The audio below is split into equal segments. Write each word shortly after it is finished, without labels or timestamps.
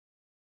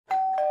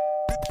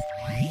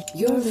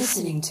You're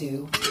listening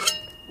to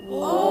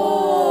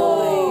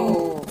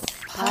Whoa!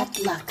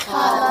 Potluck.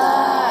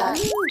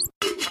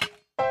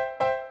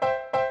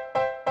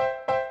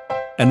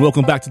 And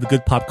welcome back to the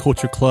Good Pop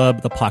Culture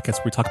Club, the podcast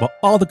where we talk about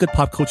all the good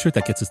pop culture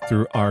that gets us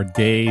through our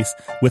days.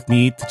 With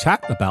me to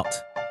chat about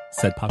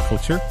said pop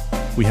culture,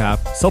 we have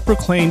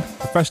self-proclaimed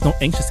professional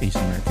anxious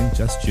Asian American,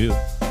 Jess Ju.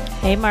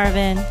 Hey,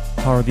 Marvin.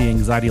 How are the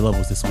anxiety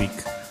levels this week?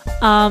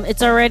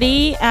 It's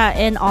already at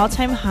an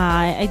all-time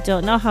high. I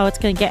don't know how it's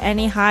going to get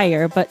any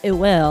higher, but it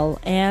will.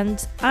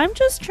 And I'm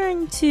just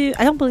trying to...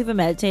 I don't believe in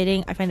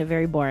meditating. I find it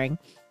very boring.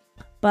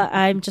 But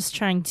I'm just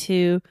trying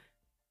to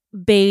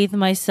bathe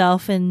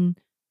myself in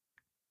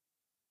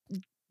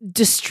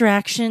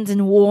distractions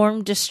and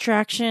warm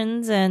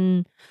distractions.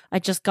 And I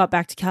just got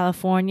back to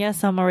California,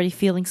 so I'm already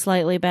feeling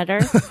slightly better.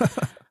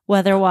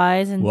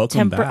 Weather-wise and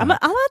Welcome back.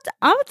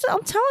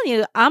 I'm telling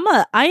you,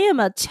 I am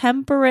a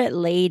temperate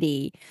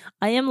lady.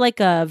 I am like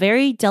a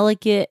very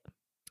delicate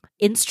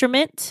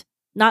instrument,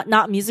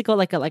 not musical,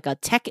 like a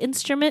tech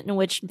instrument in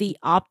which the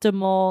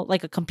optimal,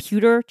 like a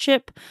computer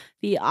chip,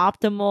 the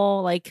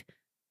optimal like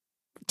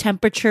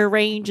temperature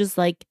range is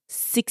like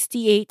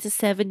 68 to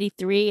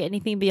 73.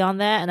 Anything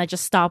beyond that, and I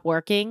just stop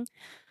working.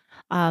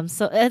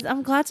 So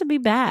I'm glad to be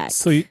back.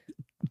 So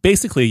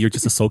basically, you're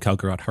just a SoCal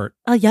girl at heart.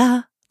 Oh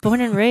yeah. Born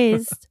and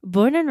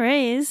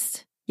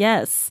raised.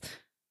 Yes.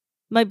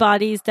 My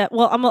body's that.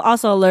 Well, I'm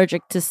also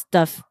allergic to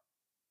stuff.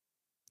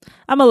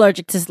 I'm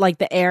allergic to like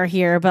the air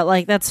here, but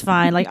like that's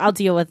fine. Like I'll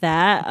deal with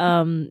that.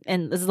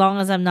 And as long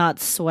as I'm not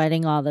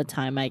sweating all the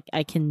time,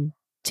 I can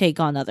take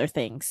on other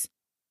things.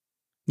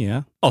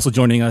 Yeah. Also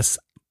joining us,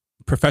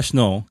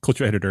 professional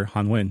culture editor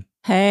Han Wen.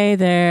 Hey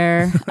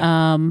there.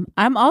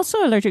 I'm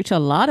also allergic to a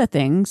lot of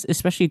things,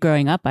 especially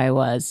growing up I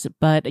was.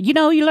 But, you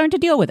learn to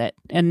deal with it.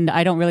 And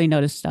I don't really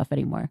notice stuff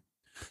anymore.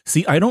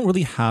 See, I don't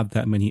really have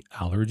that many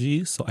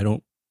allergies, so I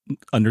don't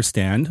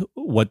understand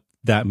what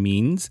that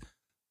means.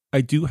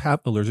 I do have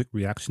allergic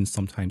reactions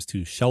sometimes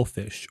to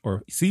shellfish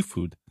or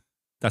seafood.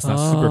 That's not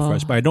super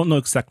fresh, but I don't know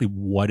exactly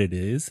what it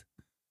is.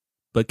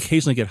 But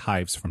occasionally get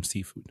hives from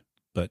seafood.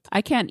 But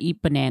I can't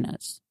eat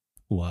bananas.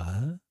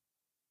 What?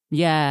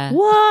 Yeah.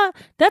 What?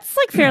 That's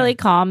like fairly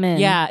common.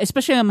 Yeah,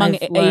 especially among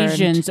I've learned.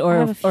 Asians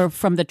or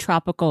from the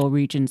tropical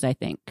regions, I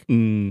think.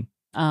 Mm.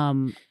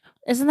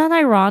 Isn't that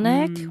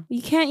ironic?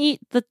 You can't eat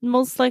the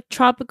most like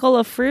tropical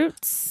of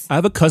fruits. I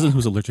have a cousin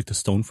who's allergic to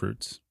stone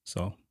fruits.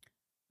 So.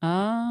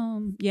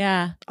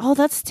 Yeah. Oh,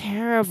 that's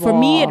terrible. For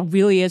me, it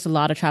really is a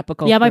lot of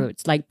tropical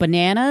fruits, like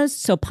bananas,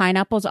 so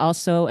pineapples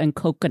also, and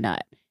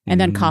coconut, and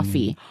then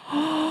coffee.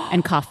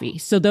 And coffee.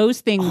 So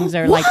those things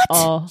are like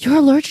all... You're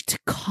allergic to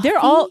coffee? They're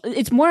all...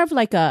 It's more of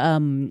like a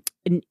an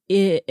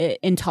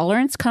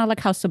intolerance, kind of like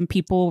how some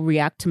people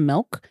react to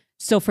milk.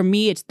 So for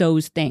me, it's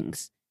those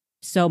things.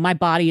 So my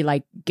body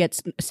like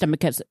stomach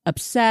gets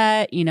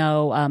upset,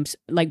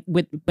 like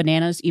with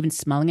bananas, even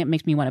smelling it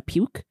makes me want to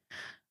puke.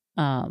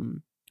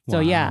 So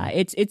yeah,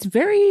 it's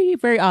very,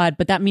 very odd.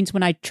 But that means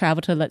when I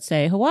travel to, let's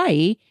say,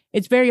 Hawaii,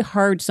 it's very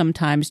hard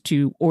sometimes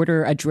to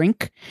order a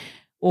drink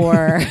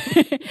or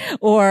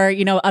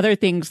other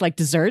things like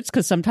desserts,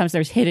 because sometimes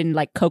there's hidden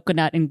like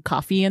coconut and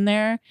coffee in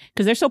there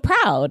because they're so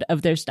proud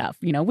of their stuff,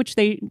 which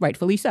they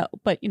rightfully so.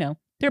 But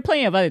there are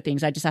plenty of other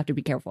things. I just have to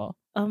be careful.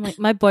 Oh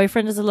my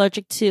boyfriend is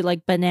allergic to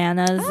like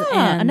bananas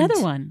and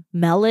another one,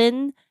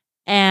 melon,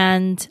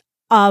 and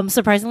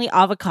surprisingly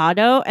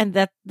avocado, and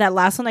that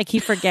last one I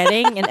keep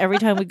forgetting. And every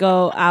time we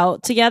go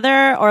out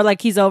together or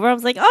like he's over, I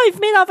was like, oh, you've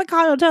made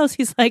avocado toast.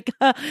 He's like,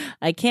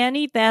 I can't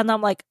eat that. And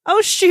I'm like,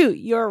 oh shoot,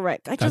 you're right.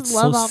 I just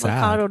love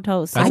avocado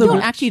toast. I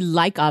don't actually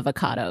like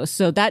avocado,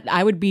 so that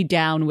I would be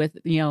down with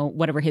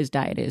whatever his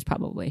diet is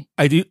probably.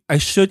 I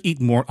should eat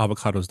more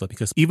avocados though,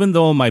 because even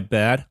though my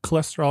bad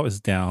cholesterol is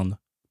down,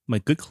 my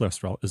good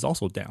cholesterol is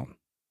also down.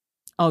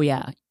 Oh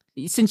yeah,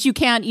 since you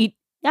can't eat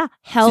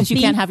healthy, since you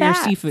can't have fats.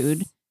 your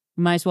seafood.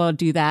 Might as well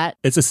do that.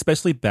 It's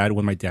especially bad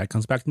when my dad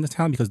comes back into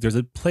town because there's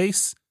a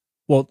place,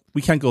 well,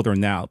 we can't go there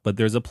now, but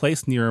there's a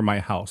place near my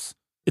house.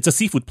 It's a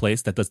seafood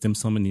place that does dim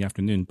sum in the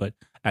afternoon, but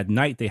at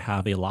night they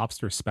have a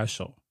lobster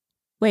special.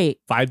 Wait.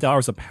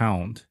 $5 a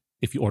pound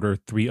if you order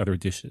 3 other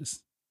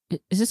dishes.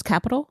 Is this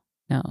Capital?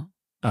 No.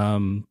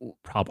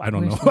 Probably. I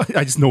don't know.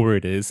 I just know where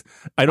it is.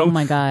 I don't. Oh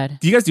my God.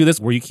 Do you guys do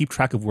this where you keep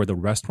track of where the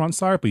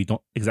restaurants are, but you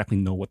don't exactly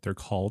know what they're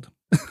called?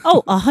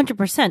 Oh,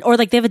 100%. Or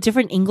like they have a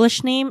different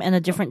English name and a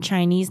different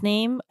Chinese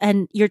name,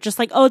 and you're just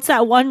like, oh, it's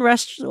that one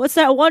restaurant. What's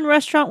that one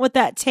restaurant with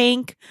that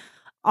tank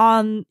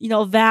on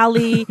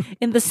Valley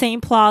in the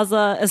same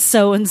plaza as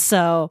so and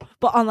so,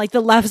 but on like the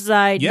left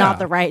side, not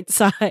the right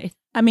side.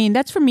 I mean,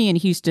 that's for me in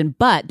Houston,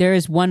 but there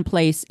is one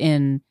place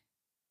in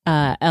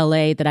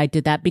LA that I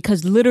did that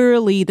because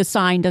literally the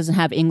sign doesn't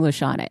have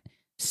English on it.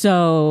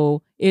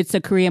 So it's a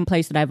Korean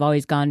place that I've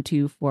always gone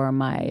to for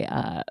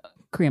my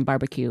Korean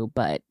barbecue,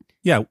 but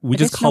yeah, we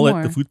just call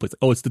it the food place.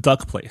 Oh, it's the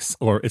duck place,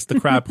 or it's the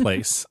crab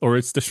place, or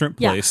it's the shrimp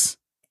place.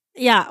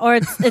 Yeah, or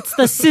it's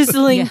the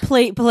sizzling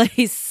plate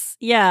place.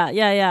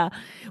 Yeah.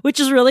 Which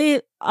is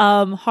really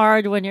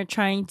hard when you're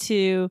trying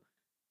to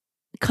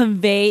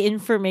convey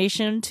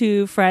information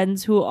to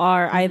friends who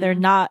are either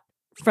not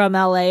from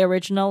LA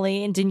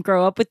originally and didn't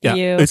grow up with Yeah,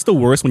 you. it's the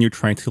worst when you're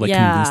trying to like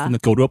Yeah. convince them to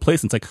go to a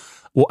place. And it's like,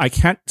 well, I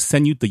can't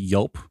send you the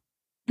Yelp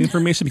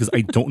information because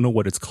I don't know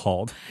what it's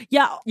called.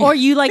 Yeah, or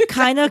you like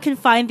kind of can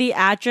find the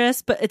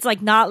address, but it's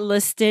like not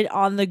listed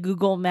on the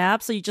Google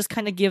map. So you just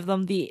kind of give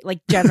them the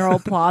like general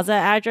plaza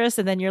address,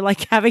 and then you're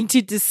like having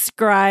to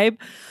describe,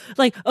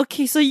 like,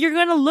 okay, so you're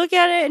gonna look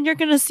at it and you're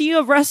gonna see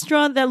a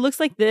restaurant that looks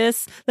like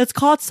this that's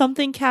called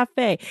something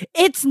cafe.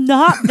 It's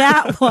not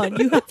that one.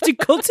 You have to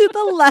go to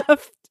the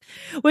left,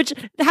 which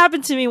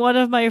happened to me. One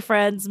of my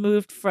friends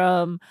moved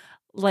from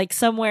like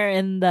somewhere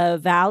in the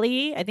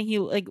valley. I think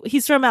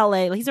he's from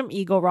LA, like he's from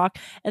Eagle Rock,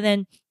 and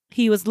then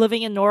he was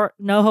living in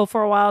NoHo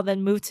for a while,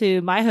 then moved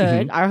to my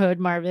hood, our hood,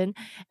 Marvin.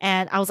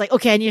 And I was like,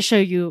 okay, I need to show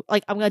you,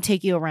 like, I'm gonna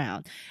take you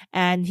around.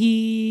 And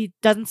he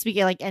doesn't speak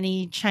like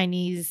any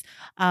Chinese,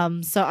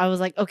 so I was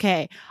like,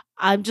 okay,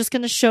 I'm just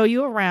gonna show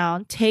you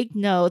around, take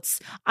notes.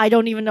 I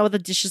don't even know what the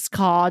dish is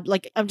called.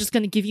 Like, I'm just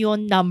gonna give you a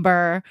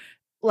number.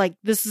 Like,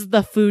 this is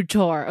the food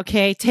tour,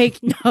 okay? Take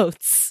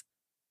notes.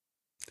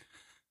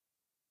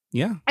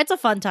 Yeah. It's a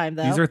fun time,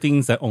 though. These are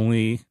things that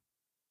only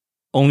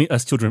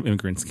us children of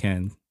immigrants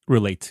can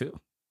relate to.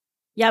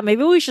 Yeah,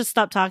 maybe we should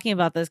stop talking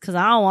about this because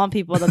I don't want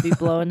people to be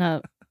blowing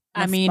up.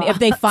 I mean, if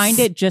they find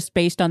it just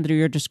based on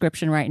your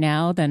description right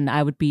now, then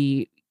I would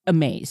be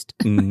amazed.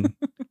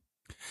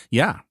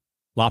 Yeah.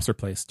 Lobster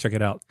Place. Check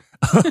it out.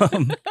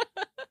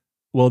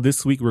 Well,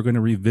 this week we're going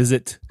to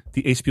revisit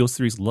the HBO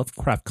series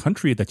Lovecraft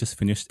Country that just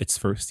finished its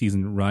first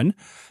season run,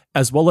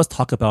 as well as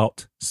talk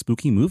about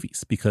spooky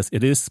movies because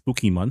it is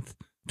spooky month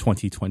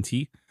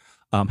 2020.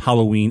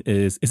 Halloween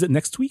is it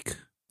next week?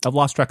 I've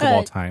lost track of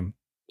all time.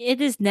 It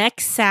is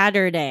next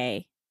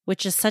Saturday,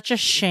 which is such a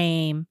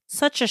shame.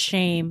 Such a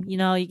shame. You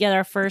know, you get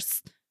our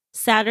first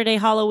Saturday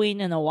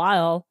Halloween in a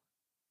while,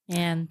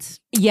 and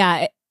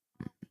Yeah.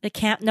 it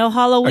can't, no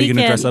Halloween. Are you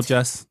going to dress up,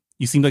 Jess?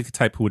 You seem like the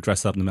type who would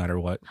dress up no matter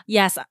what.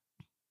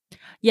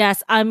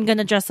 Yes, I'm going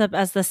to dress up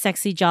as the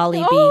sexy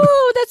Jollibee.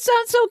 Oh, that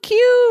sounds so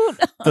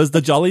cute. Does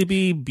the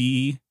Jollibee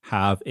bee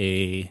have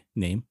a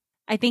name?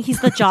 I think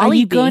he's the Jollibee. Are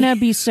you going to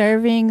be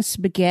serving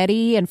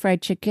spaghetti and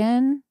fried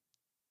chicken?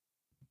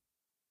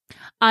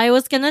 I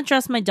was going to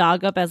dress my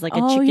dog up as like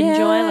a chicken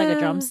joy, like a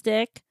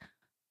drumstick.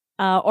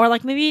 Or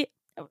like maybe,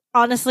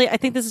 honestly, I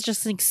think this is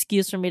just an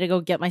excuse for me to go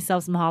get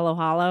myself some Halo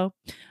Halo.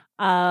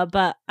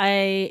 But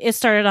it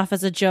started off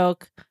as a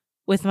joke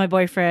with my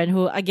boyfriend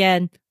who,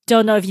 again,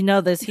 don't know if you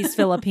know this, he's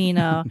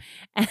Filipino.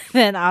 And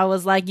then I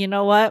was like, you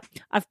know what?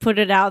 I've put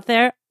it out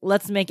there.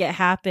 Let's make it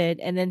happen.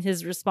 And then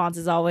his response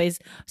is always,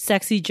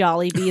 sexy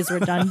Jollibee is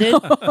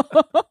redundant.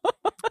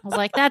 I was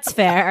like, that's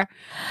fair.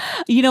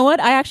 You know what?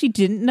 I actually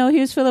didn't know he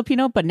was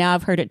Filipino, but now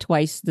I've heard it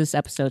twice this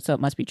episode, so it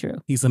must be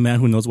true. He's a man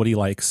who knows what he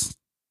likes.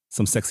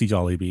 Some sexy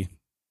Jollibee.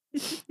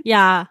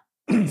 Yeah.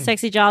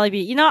 Sexy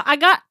Jollibee. You know,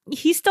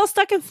 he's still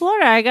stuck in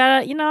Florida. I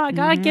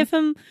gotta give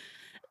him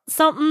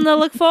something to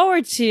look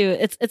forward to.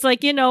 It's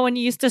like, you know, when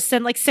you used to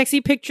send like sexy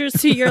pictures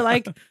to your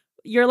like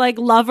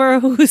lover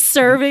who's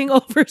serving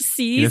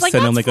overseas. just Like,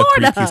 send that's him, like, a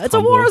Florida. three-piece It's a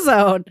combo. war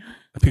zone.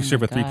 A picture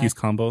of my a three-piece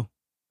combo.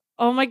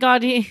 Oh my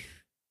god,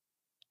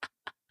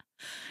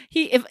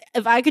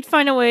 if I could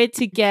find a way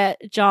to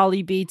get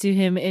Jollibee to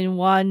him in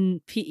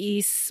one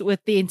piece with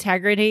the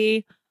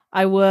integrity,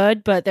 I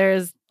would, but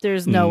there's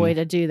no way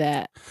to do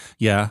that.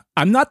 Yeah.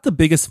 I'm not the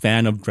biggest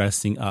fan of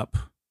dressing up.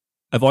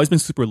 I've always been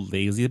super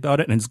lazy about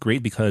it, and it's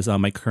great because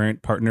my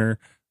current partner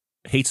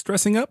hates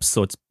dressing up,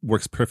 so it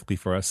works perfectly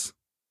for us.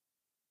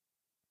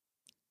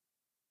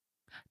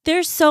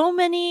 There's so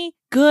many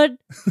good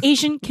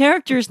Asian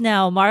characters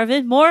now,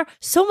 Marvin.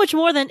 So much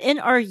more than in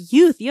our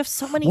youth. You have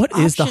so many What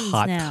is the options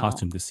hot now.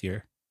 costume this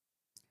year?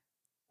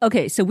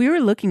 Okay, so we were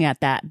looking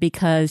at that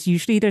because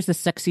usually there's a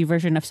sexy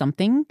version of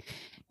something.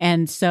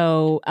 And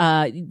so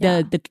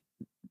the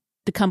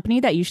company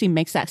that usually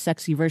makes that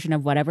sexy version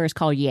of whatever is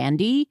called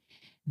Yandy.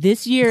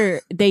 This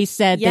year, they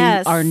said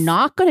Yes. they are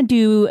not going to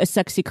do a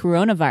sexy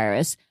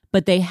coronavirus,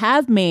 but they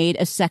have made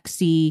a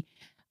sexy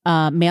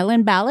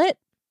mail-in ballot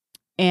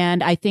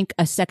and I think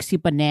a sexy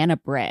banana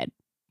bread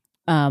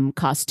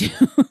costume.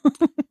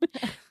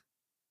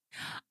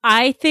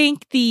 I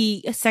think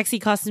the sexy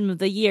costume of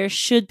the year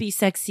should be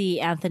sexy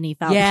Anthony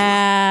Fauci.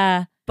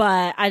 Yeah.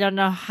 But I don't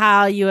know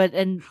how you would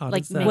How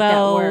like does that make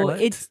Well, that work.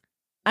 What?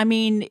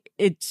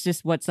 it's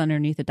just what's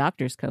underneath the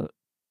doctor's coat.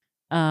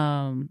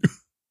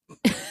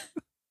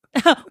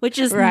 Which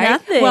is Right?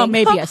 nothing. Well,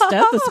 maybe a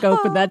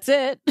stethoscope, and that's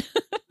it.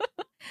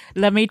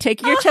 Let me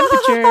take your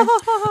temperature.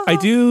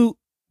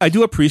 I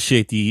do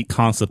appreciate the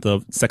concept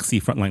of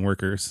sexy frontline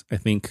workers. I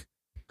think,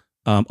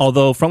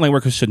 although frontline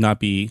workers should not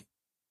be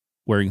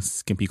wearing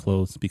skimpy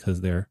clothes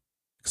because they're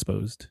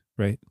exposed,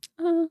 right?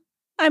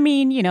 I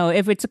mean, you know,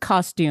 if it's a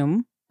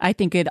costume, I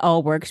think it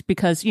all works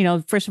because, you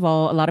know, first of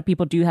all, a lot of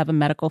people do have a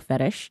medical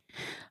fetish.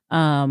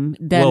 Then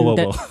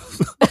whoa.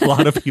 A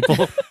lot of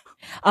people.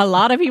 a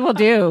lot of people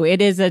do.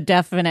 It is a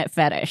definite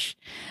fetish.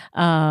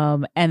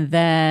 And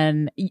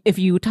then if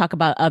you talk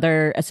about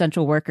other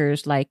essential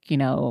workers, like,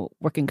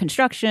 working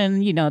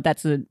construction,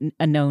 that's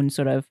a known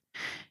sort of,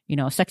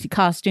 sexy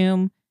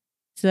costume.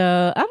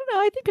 So I don't know.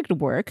 I think it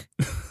could work.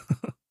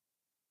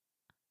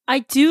 I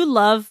do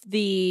love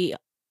the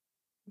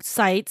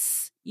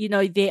sites.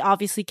 They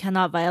obviously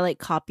cannot violate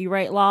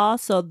copyright law,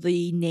 so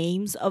the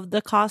names of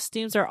the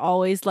costumes are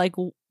always like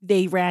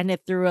they ran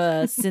it through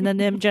a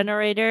synonym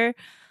generator.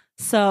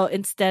 So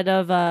instead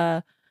of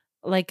I'm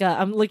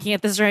looking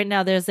at this right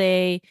now. There's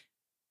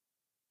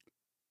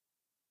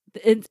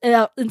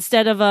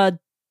instead of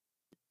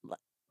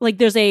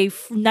there's a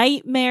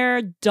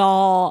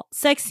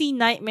sexy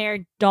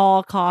nightmare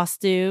doll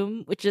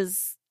costume, which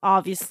is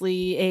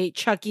obviously a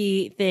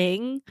Chucky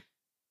thing.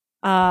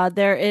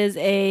 There is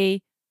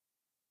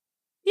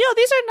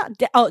these are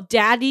not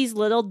Daddy's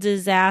Little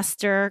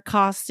Disaster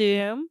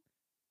costume.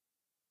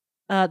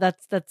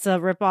 That's a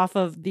ripoff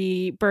of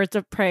the Birds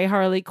of Prey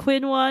Harley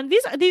Quinn one.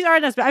 These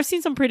aren't as bad. I've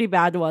seen some pretty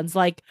bad ones,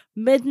 like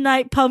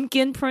Midnight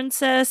Pumpkin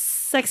Princess,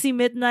 Sexy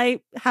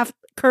Midnight Half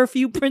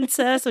Curfew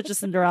Princess, which is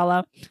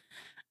Cinderella.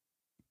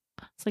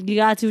 It's like, you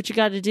gotta do what you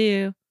gotta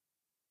do.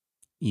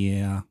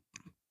 Yeah.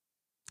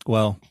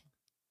 Well,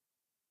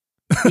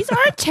 these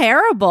aren't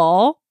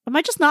terrible. Am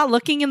I just not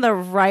looking in the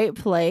right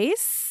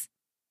place?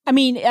 I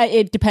mean,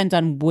 it depends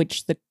on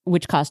which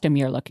costume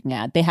you're looking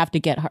at. They have to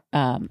get.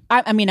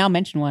 I'll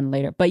mention one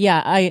later, but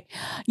yeah,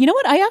 you know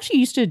what? I actually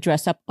used to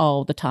dress up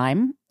all the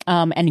time,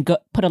 and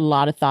put a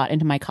lot of thought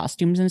into my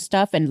costumes and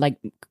stuff, and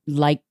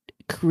like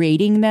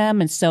creating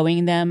them and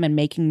sewing them and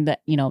making the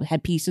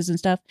headpieces and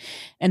stuff.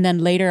 And then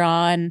later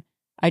on,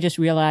 I just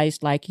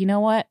realized, you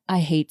know what? I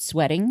hate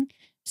sweating.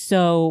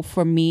 So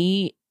for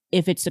me,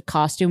 if it's a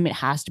costume, it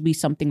has to be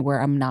something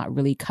where I'm not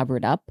really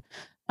covered up.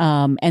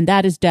 And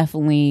that has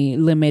definitely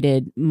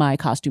limited my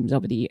costumes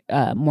over the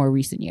more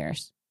recent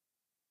years.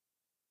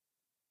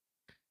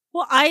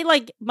 Well, I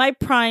my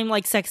prime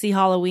sexy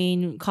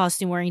Halloween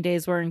costume wearing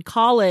days were in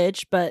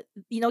college, but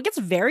it gets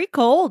very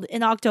cold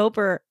in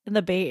October in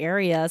the Bay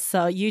Area,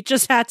 so you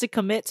just had to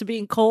commit to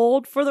being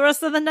cold for the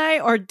rest of the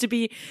night, or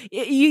you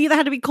either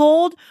had to be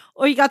cold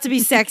or you got to be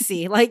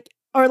sexy, or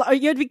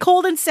you had to be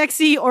cold and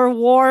sexy, or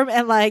warm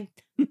and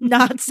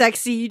not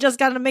sexy. You just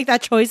got to make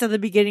that choice at the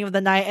beginning of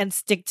the night and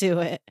stick to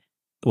it.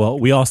 Well,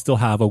 we all still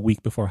have a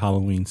week before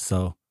Halloween,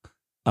 so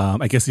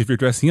I guess if you're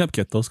dressing up,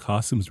 get those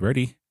costumes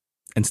ready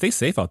and stay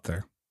safe out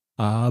there.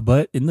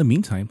 But in the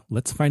meantime,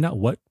 let's find out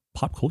what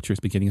pop culture has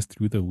been getting us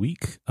through the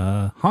week.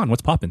 Han,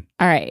 what's popping?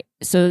 All right,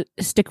 so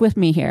stick with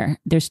me here.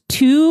 There's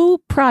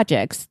 2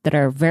 projects that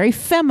are very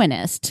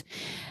feminist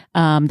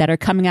that are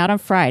coming out on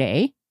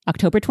Friday,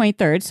 October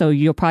 23rd. So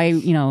you'll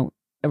probably,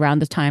 around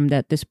the time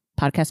that this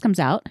podcast comes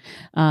out,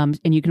 and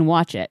you can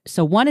watch it.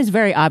 So one is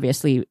very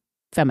obviously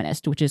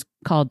feminist, which is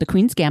called The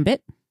Queen's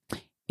Gambit.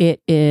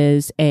 It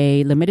is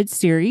a limited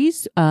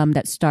series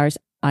that stars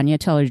Anya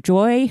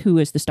Taylor-Joy, who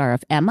is the star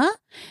of Emma,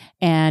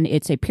 and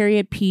it's a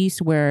period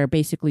piece where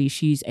basically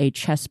she's a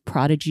chess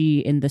prodigy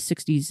in the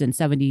 60s and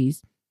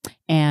 70s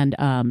and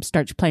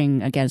starts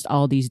playing against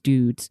all these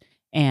dudes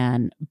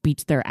and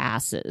beats their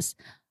asses.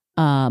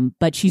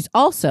 But she's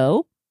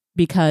also,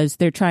 because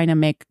they're trying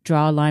to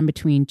draw a line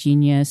between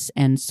genius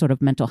and sort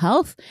of mental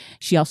health,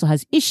 she also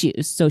has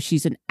issues. So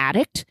she's an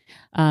addict.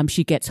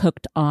 She gets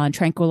hooked on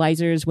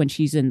tranquilizers when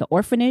she's in the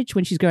orphanage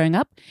when she's growing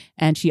up.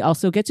 And she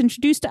also gets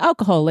introduced to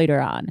alcohol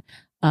later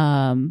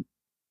on.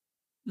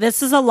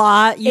 This is a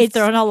lot. You've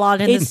thrown a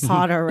lot in this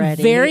pot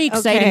already. Very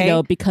exciting,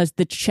 though, because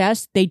the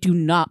chess, they do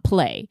not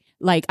play.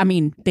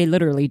 They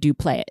literally do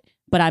play it.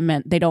 But I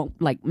meant they don't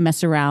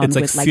mess around. It's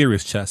with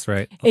serious chess,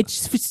 right? It's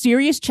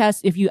serious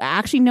chess. If you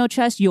actually know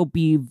chess, you'll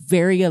be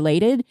very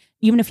elated.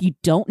 Even if you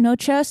don't know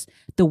chess,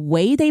 the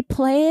way they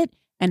play it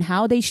and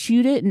how they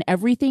shoot it and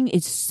everything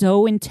is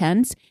so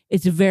intense.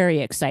 It's very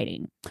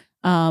exciting.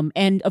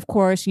 And of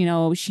course,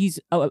 she's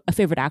a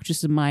favorite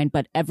actress of mine,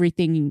 but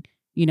everything,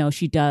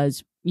 she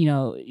does,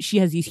 she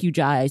has these huge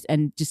eyes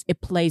and just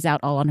it plays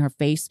out all on her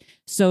face.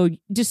 So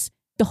just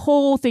the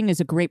whole thing is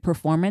a great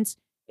performance.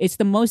 It's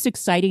the most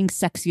exciting,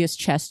 sexiest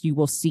chess you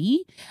will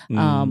see.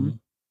 And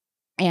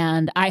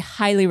I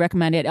highly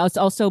recommend it. It's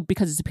also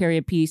because it's a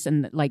period piece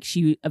and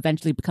she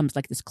eventually becomes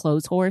this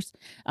clothes horse.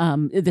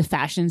 The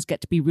fashions get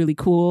to be really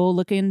cool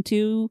looking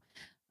too.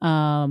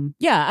 Yeah,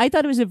 I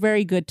thought it was a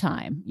very good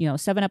time.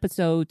 7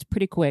 episodes,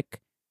 pretty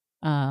quick.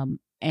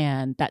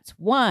 And that's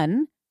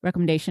one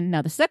recommendation.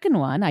 Now, the second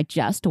one I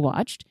just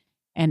watched,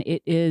 and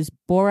it is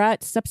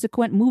Borat's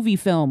subsequent movie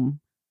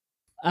film,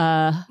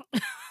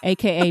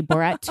 aka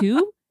Borat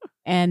 2.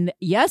 And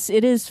yes,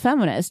 it is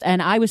feminist.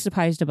 And I was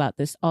surprised about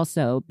this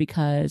also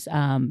because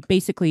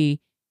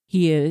basically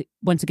he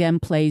once again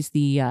plays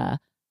the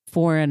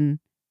foreign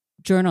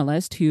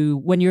journalist who,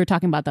 when you were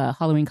talking about the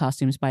Halloween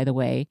costumes, by the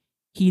way,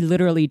 he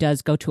literally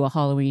does go to a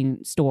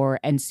Halloween store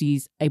and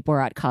sees a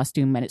Borat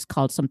costume and it's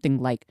called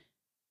something like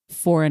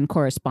foreign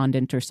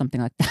correspondent or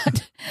something like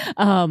that.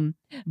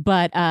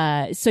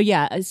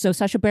 So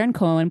Sacha Baron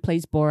Cohen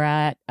plays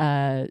Borat.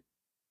 I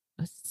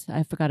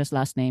forgot his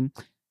last name,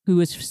 who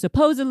is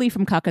supposedly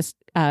from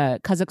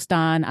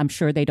Kazakhstan. I'm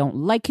sure they don't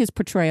like his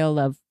portrayal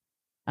of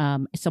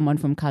someone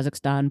from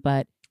Kazakhstan,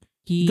 but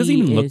he doesn't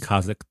even look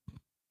Kazakh.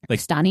 Like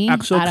Pakistani.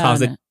 actual I don't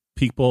Kazakh know.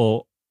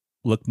 people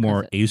look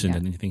more Asian yeah.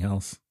 than anything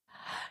else.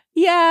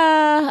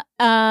 Yeah,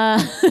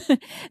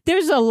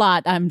 there's a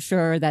lot, I'm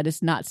sure, that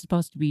is not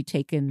supposed to be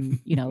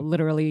taken,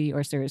 literally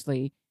or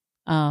seriously.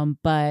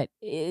 But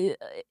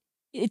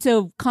it's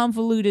a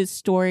convoluted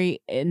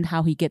story in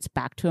how he gets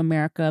back to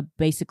America.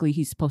 Basically,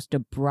 he's supposed to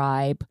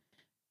bribe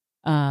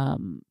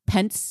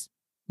Pence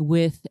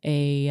with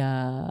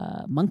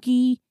a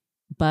monkey,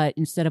 but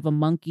instead of a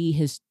monkey,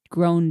 his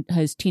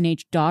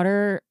teenage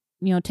daughter,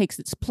 takes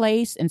its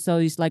place. And so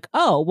he's like,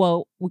 oh,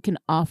 well, we can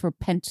offer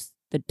Pence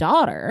the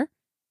daughter,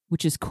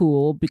 which is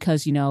cool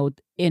because,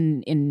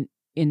 in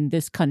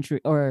this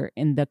country or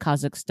in the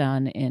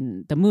Kazakhstan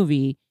in the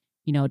movie,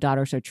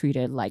 daughters are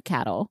treated like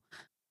cattle.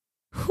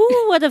 Who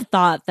would have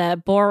thought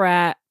that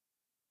Borat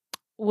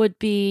would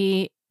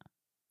be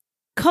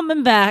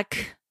coming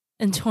back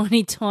in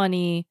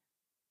 2020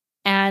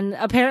 and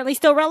apparently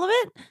still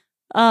relevant?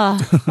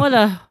 What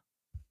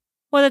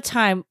a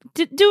time.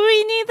 Do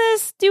we need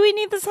this? Do we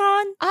need this,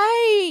 Han?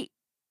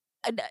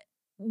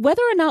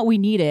 Whether or not we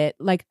need it,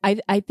 like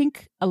I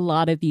think a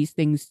lot of these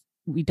things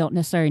we don't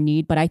necessarily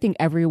need, but I think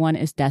everyone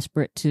is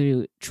desperate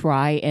to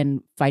try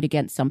and fight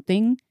against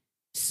something.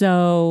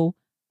 So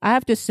I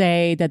have to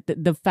say that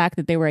the fact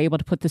that they were able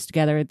to put this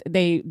together,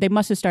 they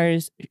must have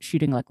started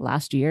shooting like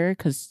last year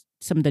because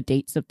some of the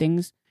dates of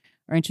things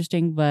are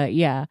interesting. But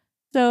yeah,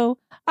 so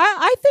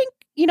I think,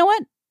 you know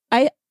what,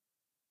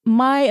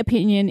 my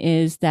opinion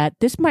is that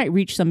this might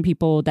reach some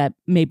people that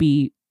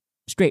maybe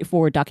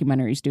straightforward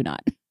documentaries do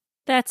not.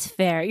 That's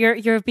fair. You're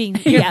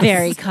Yes.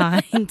 very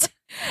kind.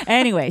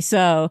 Anyway,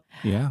 so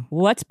Yeah.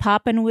 what's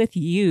popping with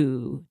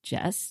you,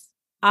 Jess?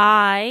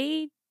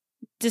 I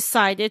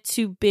decided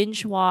to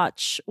binge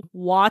watch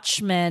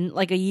Watchmen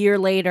like a year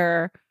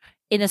later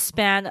in a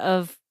span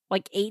of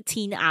like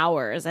 18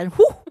 hours. And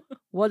whew,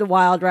 what a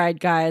wild ride,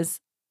 guys.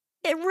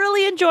 I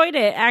really enjoyed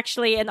it,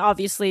 actually. And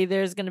obviously,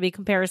 there's going to be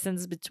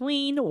comparisons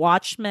between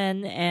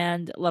Watchmen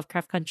and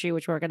Lovecraft Country,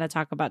 which we're going to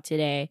talk about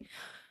today.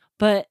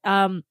 But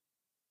I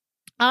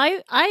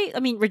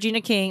mean,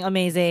 Regina King,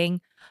 amazing.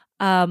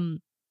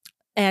 And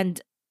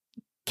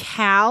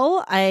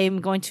Cal, I'm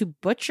going to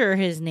butcher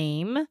his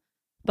name,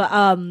 but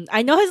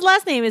I know his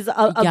last name is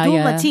Abdul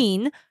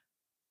Mateen.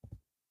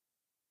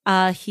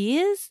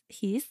 He's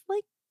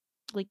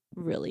like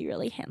really,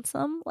 really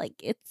handsome. Like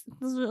it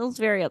was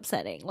very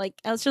upsetting. Like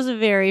I was just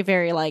very,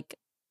 very like,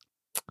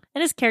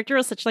 and his character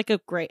was such like a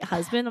great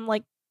husband. I'm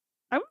like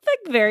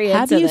very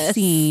Have into you this.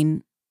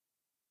 seen,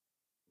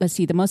 let's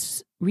see, the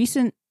most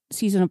recent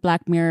season of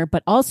Black Mirror,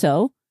 but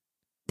also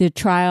the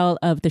trial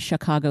of the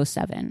Chicago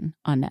 7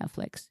 on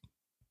Netflix?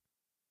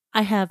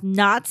 I have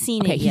not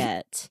seen Okay, it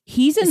yet.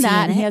 He's in Is he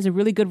that. in And he it? has a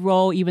really good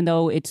role, even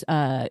though it's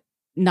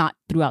not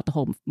throughout the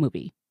whole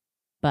movie.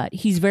 But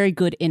he's very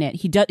good in it.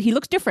 He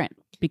looks different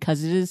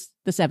because it is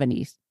the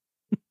 70s.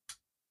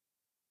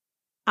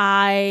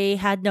 I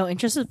had no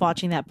interest in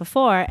watching that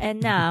before,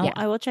 and now Yeah.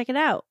 I will check it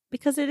out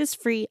because it is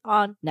free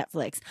on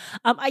Netflix.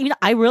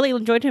 I really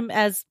enjoyed him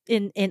as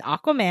in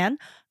Aquaman.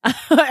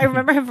 I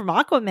remember him from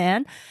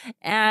Aquaman,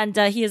 and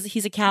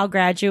he's a Cal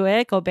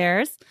graduate. Go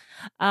Bears!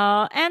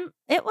 And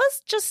it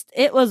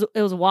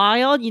was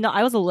wild.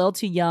 I was a little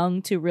too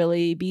young to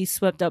really be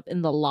swept up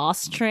in the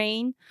Lost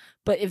train.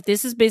 But if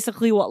this is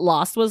basically what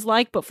Lost was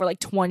like, but for like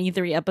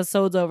 23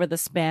 episodes over the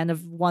span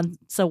of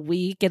once a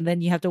week, and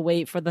then you have to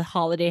wait for the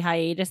holiday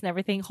hiatus and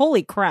everything,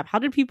 holy crap! How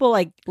did people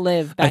like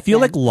live back I feel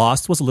then? like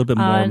Lost was a little bit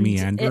more And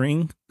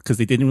meandering because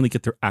they didn't really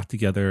get their act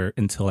together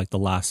until like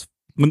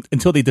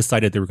until they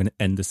decided they were going to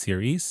end the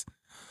series.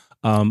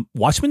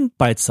 Watchmen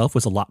by itself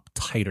was a lot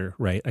tighter,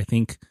 right? I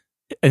think,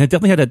 and it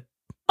definitely had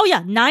Oh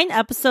yeah, 9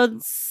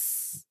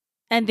 episodes,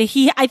 and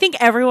I think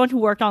everyone who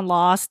worked on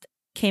Lost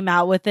came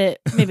out with it,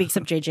 maybe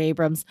except J.J.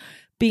 Abrams,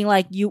 being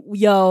like,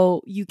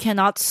 you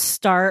cannot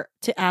start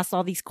to ask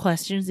all these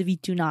questions if you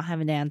do not have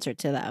an answer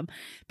to them,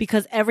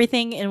 because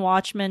everything in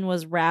Watchmen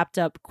was wrapped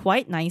up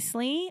quite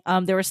nicely.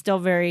 There were still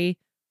very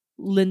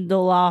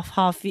Lindelof.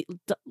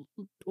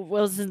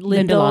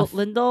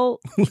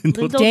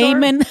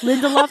 Damon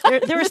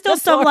Lindelof. There were still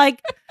some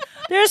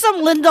there's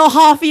some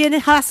Lindelhoffian,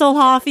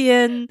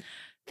 Hasselhoffian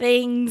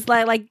things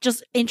like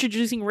just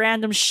introducing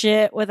random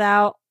shit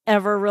without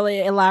ever really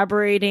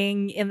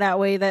elaborating in that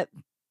way that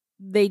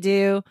they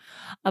do.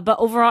 But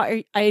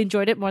overall, I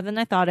enjoyed it more than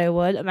I thought I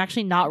would. I'm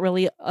actually not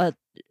really a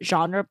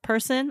genre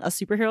person, a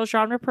superhero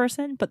genre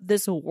person, but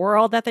this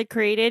world that they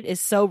created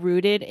is so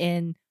rooted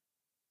in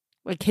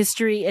like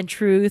history and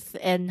truth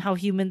and how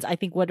humans I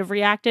think would have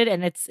reacted.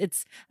 And it's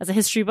as a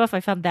history buff, I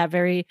found that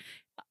very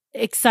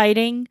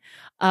exciting.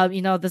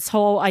 This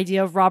whole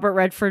idea of Robert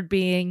Redford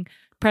being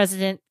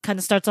president kind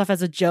of starts off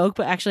as a joke,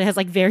 but actually has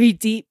like very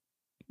deep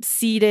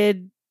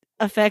seated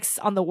effects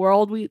on the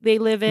world they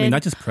live in. I mean,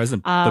 not just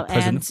president, but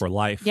president and- for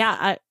life.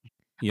 Yeah.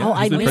 Yeah, Oh,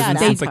 I he's been missed president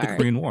that since like the part.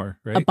 Korean War,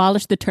 right?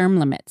 Abolish the term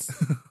limits.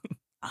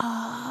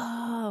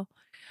 Oh.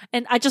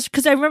 And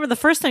because I remember the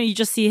first time you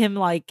just see him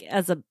like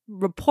as a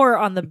report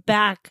on the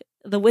back,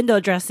 the window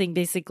dressing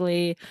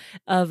basically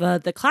of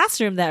the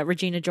classroom that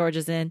Regina George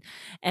is in.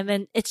 And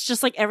then it's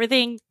just like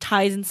everything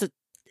ties into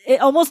I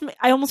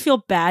almost feel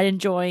bad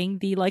enjoying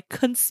the like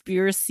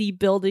conspiracy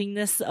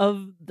buildingness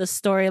of the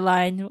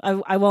storyline.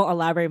 I won't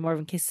elaborate more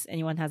in case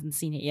anyone hasn't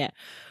seen it yet.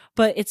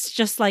 But it's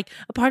just like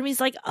a part of me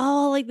is like,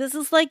 oh, like this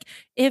is like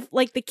if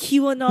like the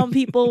QAnon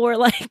people were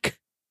like,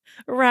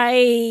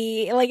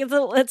 right, like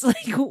it's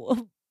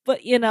like,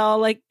 but you know,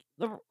 like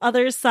the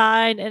other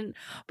side,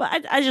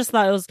 but I just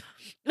thought it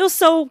was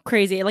so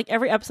crazy. Like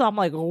every episode, I'm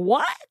like,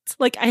 what?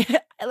 Like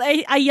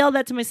I yelled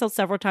that to myself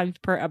several times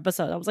per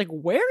episode. I was like,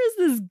 where is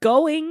this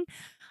going?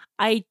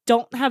 I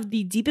don't have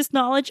the deepest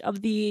knowledge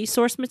of the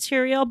source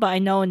material, but I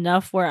know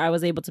enough where I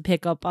was able to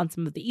pick up on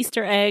some of the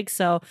Easter eggs,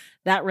 so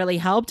that really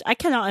helped. I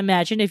cannot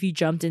imagine if you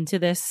jumped into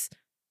this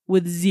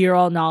with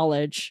zero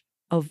knowledge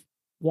of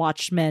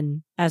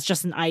Watchmen as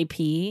just an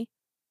IP,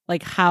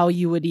 like how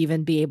you would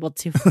even be able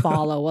to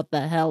follow what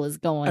the hell is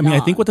going on. I mean,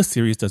 I think what the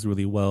series does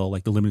really well,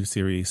 like the limited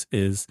series,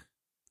 is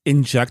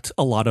inject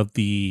a lot of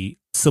the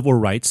civil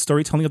rights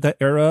storytelling of that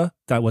era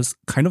that was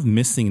kind of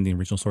missing in the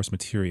original source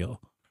material.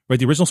 Right,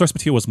 the original source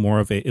material was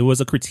more of it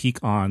was a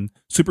critique on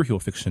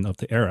superhero fiction of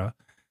the era,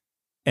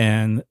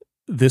 and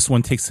this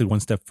one takes it one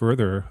step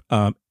further.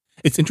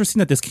 It's interesting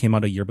that this came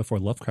out a year before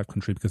Lovecraft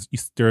Country because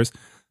there's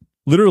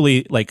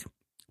literally like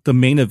the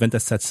main event that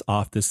sets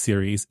off this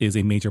series is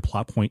a major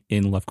plot point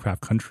in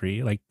Lovecraft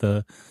Country, like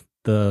the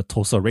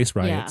Tulsa race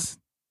riots,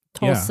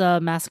 Tulsa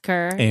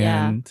massacre,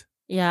 and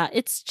yeah.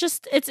 It's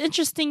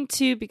interesting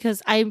too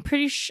because I'm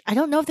pretty sure I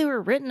don't know if they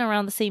were written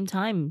around the same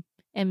time.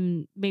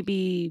 And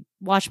maybe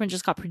Watchmen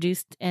just got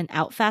produced and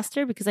out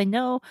faster because I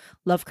know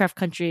Lovecraft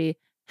Country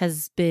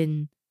has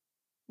been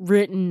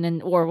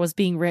written or was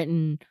being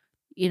written,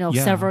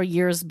 several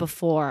years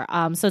before.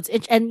 So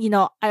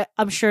and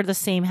I'm sure the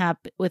same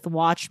happened with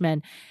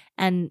Watchmen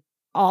and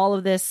all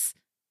of this,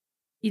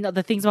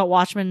 the things about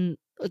Watchmen,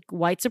 like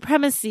white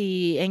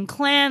supremacy and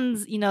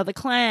clans, the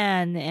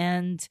Klan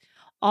and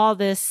all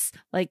this,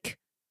 like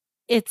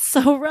it's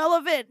so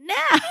relevant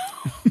now.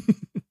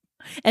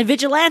 And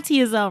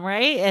vigilantism,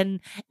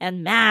 right?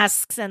 And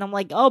masks. And I'm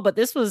like, oh, but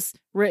this was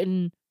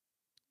written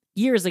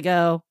years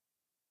ago,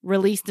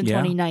 released in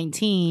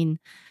 2019.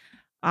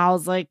 I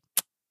was like,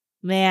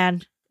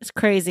 man, it's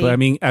crazy. But I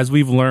mean, as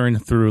we've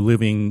learned through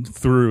living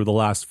through the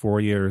last 4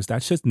 years,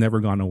 that shit's never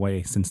gone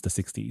away since the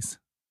 60s.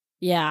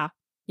 Yeah.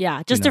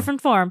 Yeah. Just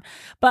different form.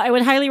 But I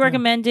would highly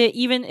recommend it,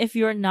 even if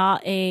you're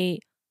not a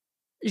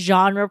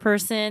genre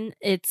person.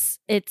 It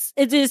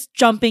is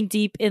jumping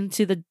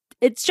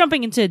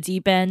into a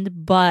deep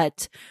end,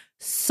 but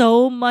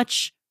so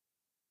much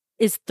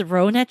is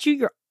thrown at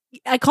you.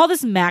 I call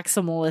this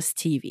maximalist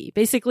TV.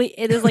 Basically,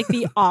 it is like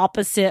the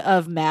opposite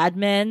of Mad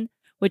Men,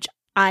 which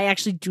I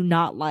actually do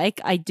not like.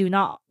 I do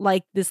not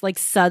like this like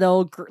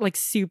subtle, like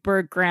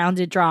super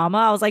grounded drama.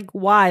 I was like,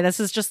 why? This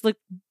is just like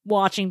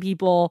watching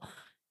people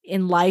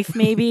in life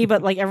maybe,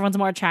 but like everyone's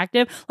more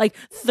attractive. Like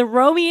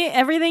throw me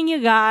everything you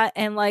got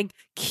and like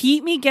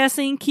keep me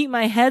guessing, keep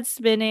my head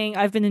spinning.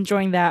 I've been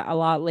enjoying that a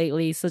lot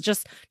lately. So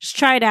just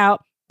try it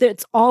out.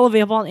 It's all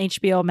available on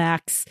HBO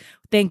Max.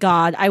 Thank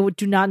God. I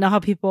do not know how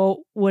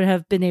people would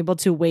have been able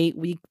to wait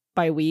week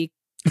by week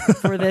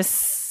for this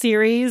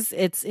series.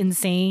 It's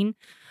insane.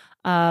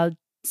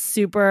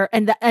 Super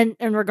and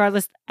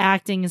regardless,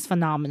 acting is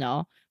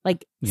phenomenal.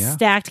 Like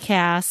stacked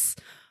casts,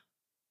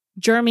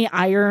 Jeremy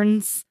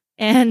Irons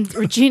and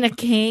Regina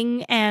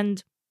King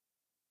and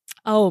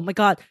oh my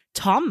God,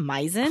 Tom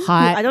Misen.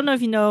 I don't know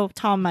if you know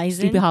Tom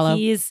Misen. Sleepy Hollow.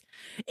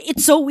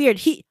 It's so weird.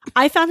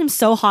 I found him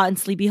so hot in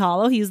Sleepy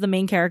Hollow. He was the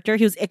main character.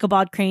 He was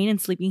Ichabod Crane in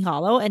Sleepy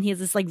Hollow, and he has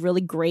this like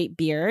really great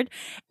beard.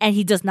 And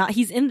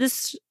he's in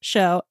this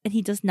show, and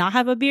he does not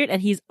have a beard,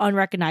 and he's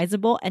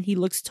unrecognizable, and he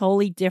looks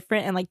totally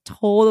different and like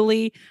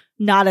totally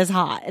not as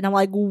hot. And I'm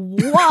like,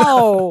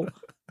 whoa.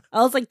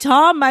 I was like,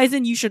 Tom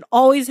Misen, you should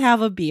always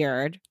have a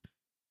beard.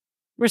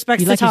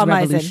 Respects to Tom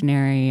Misen.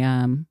 Revolutionary.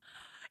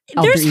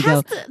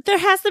 There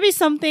has to be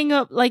something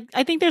of like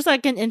I think there's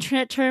like an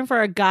internet term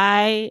for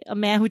a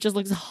man who just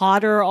looks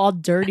hotter, all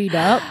dirtied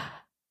up.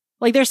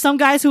 Like there's some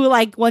guys who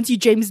like once you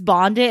James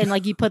Bond it and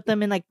like you put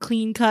them in like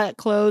clean cut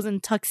clothes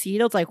and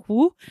tuxedos, like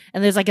whoo.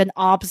 And there's like an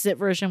opposite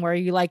version where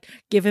you like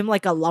give him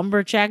like a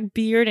lumberjack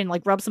beard and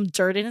like rub some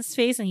dirt in his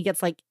face and he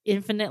gets like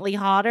infinitely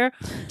hotter.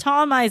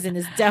 Tom Misen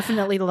is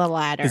definitely the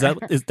latter.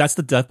 That's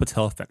the Dev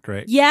Patel effect,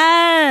 right?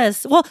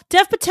 Yes. Well,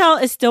 Dev Patel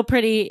is still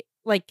pretty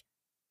like.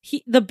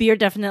 The beard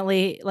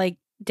definitely like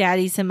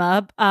daddies him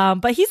up.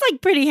 But he's like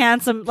pretty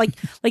handsome. Like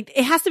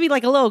it has to be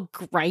like a little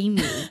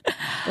grimy.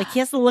 Like he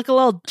has to look a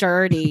little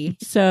dirty.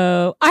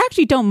 So I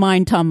actually don't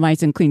mind Tom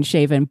Misen clean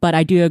shaven, but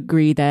I do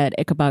agree that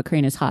Ichabod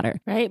Crane is hotter.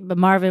 Right. But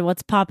Marvin,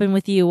 what's popping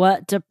with you?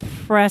 What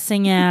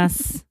depressing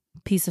ass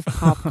piece of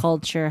pop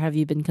culture have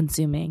you been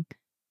consuming?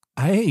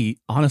 I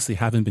honestly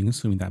haven't been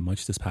consuming that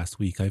much this past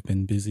week. I've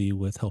been busy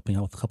with helping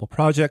out with a couple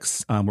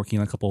projects. I'm working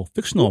on a couple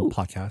fictional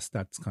podcasts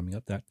that's coming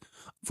up that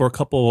for a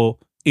couple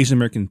Asian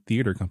American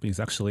theater companies,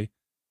 actually.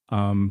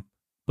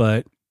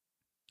 But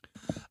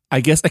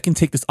I guess I can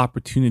take this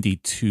opportunity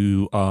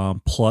to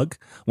plug,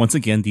 once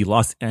again, the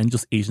Los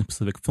Angeles Asian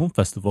Pacific Film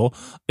Festival,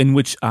 in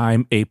which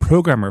I'm a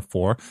programmer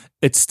for.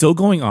 It's still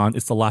going on.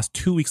 It's the last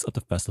 2 weeks of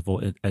the festival.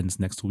 It ends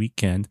next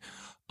weekend.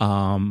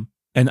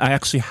 And I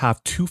actually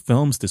have 2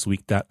 films this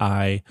week that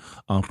I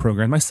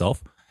programmed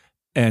myself.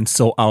 And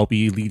so I'll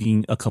be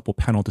leading a couple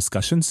panel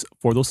discussions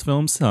for those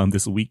films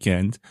this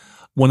weekend.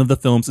 One of the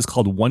films is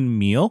called One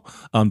Meal,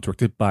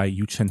 directed by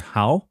Yu Chen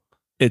Hao.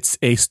 It's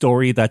a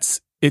story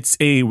it's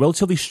a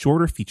relatively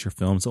shorter feature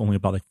film. It's only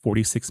about like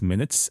 46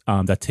 minutes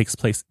that takes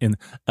place in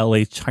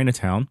LA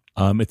Chinatown.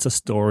 It's a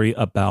story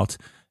about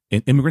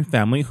an immigrant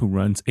family who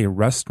runs a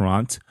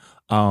restaurant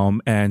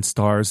and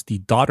stars the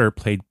daughter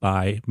played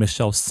by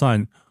Michelle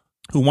Sun,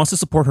 who wants to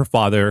support her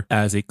father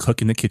as a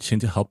cook in the kitchen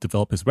to help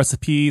develop his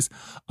recipes,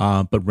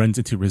 but runs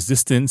into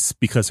resistance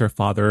because her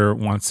father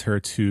wants her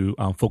to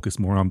focus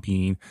more on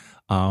being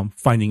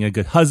finding a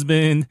good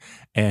husband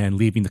and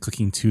leaving the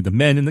cooking to the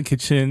men in the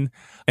kitchen.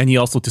 And he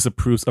also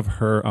disapproves of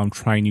her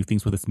trying new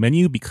things with his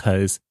menu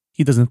because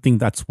he doesn't think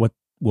that's what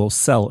will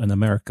sell in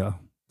America.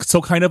 So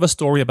kind of a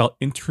story about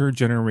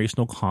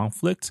intergenerational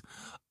conflict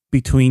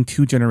between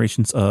 2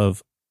 generations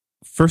of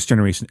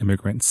first-generation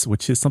immigrants,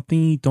 which is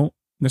something you don't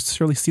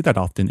necessarily see that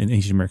often in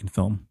Asian American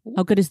film.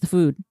 How good is the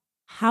food?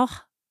 How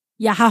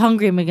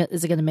hungry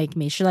is it going to make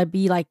me? Should I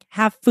be like,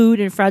 have food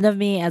in front of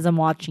me as I'm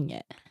watching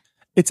it?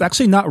 It's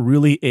actually not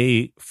really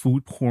a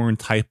food porn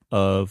type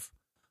of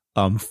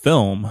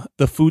film.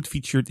 The food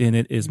featured in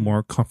it is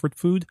more comfort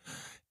food.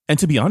 And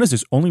to be honest,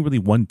 there's only really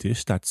one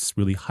dish that's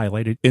really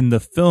highlighted in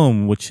the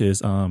film, which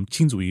is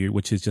chinzuyu,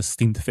 which is just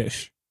steamed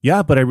fish.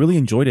 Yeah, but I really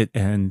enjoyed it,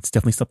 and it's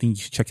definitely something you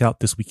should check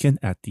out this weekend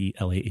at the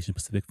LA Asian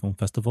Pacific Film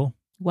Festival.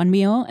 One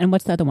Meal, and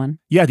what's the other one?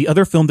 Yeah, the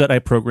other film that I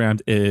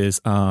programmed is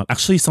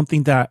actually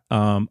something that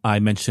I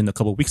mentioned a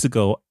couple of weeks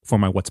ago for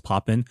my What's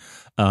Poppin'.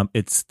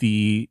 It's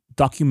the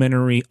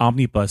documentary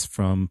omnibus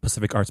from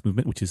Pacific Arts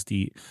Movement, which is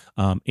the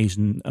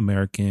Asian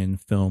American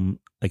Film,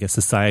 I guess,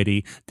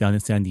 society down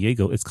in San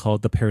Diego. It's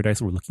called The Paradise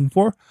We're Looking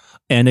For.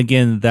 And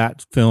again,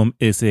 that film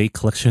is a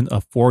collection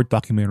of 4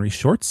 documentary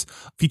shorts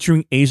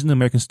featuring Asian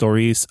American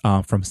stories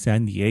from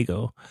San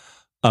Diego.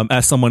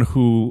 As someone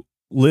who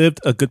lived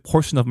a good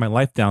portion of my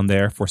life down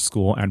there for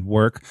school and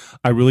work,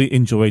 I really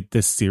enjoyed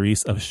this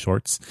series of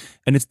shorts,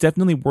 and it's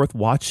definitely worth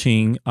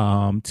watching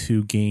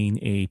to gain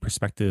a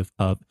perspective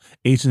of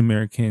Asian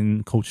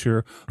American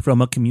culture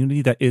from a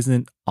community that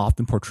isn't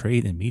often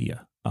portrayed in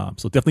media.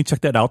 So definitely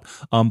check that out.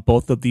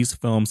 Both of these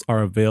films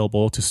are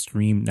available to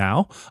stream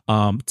now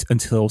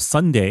until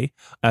Sunday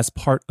as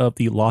part of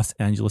the Los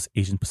Angeles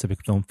Asian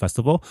Pacific Film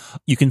Festival.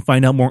 You can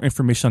find out more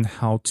information on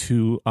how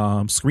to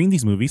screen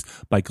these movies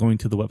by going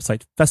to the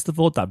website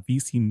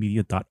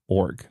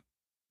festival.vcmedia.org.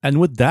 And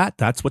with that,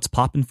 that's what's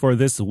popping for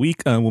this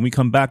week. When we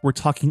come back, we're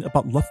talking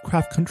about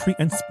Lovecraft Country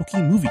and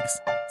spooky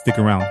movies. Stick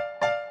around.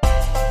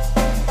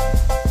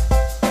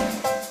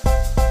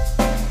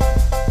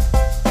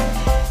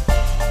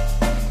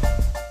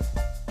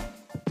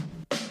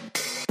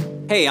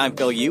 Hey, I'm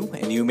Phil Yu,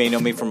 and you may know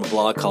me from a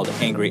blog called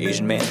Angry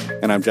Asian Man.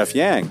 And I'm Jeff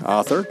Yang,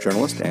 author,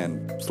 journalist,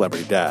 and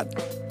celebrity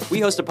dad. We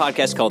host a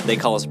podcast called They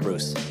Call Us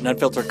Bruce, an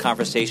unfiltered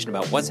conversation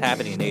about what's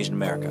happening in Asian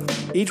America.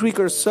 Each week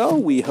or so,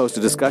 we host a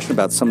discussion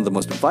about some of the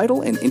most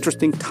vital and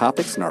interesting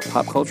topics in our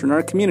pop culture and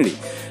our community,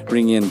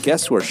 bringing in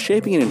guests who are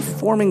shaping and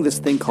informing this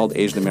thing called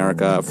Asian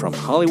America from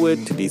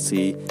Hollywood to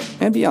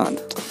DC and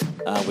beyond.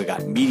 We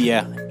got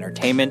media,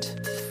 entertainment,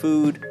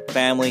 food,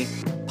 family,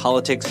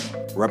 politics,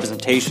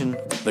 representation.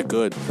 The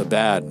good, the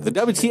bad, the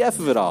WTF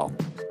of it all.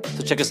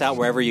 So check us out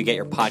wherever you get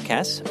your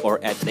podcasts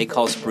or at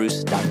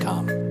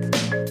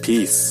theycallusbruce.com.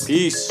 Peace.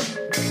 Peace.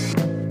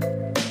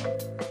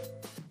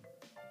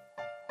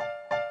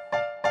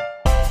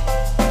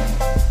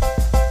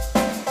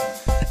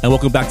 And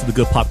welcome back to the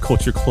Good Pop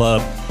Culture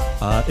Club.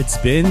 It's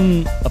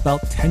been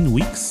about 10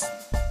 weeks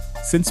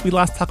since we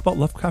last talked about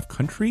Lovecraft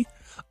Country,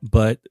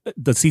 but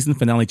the season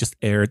finale just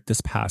aired this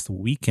past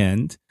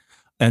weekend.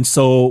 And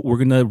so we're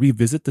going to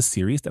revisit the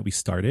series that we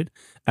started,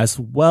 as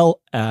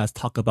well as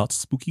talk about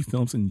spooky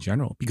films in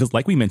general. Because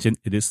like we mentioned,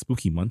 it is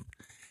spooky month.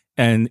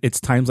 And it's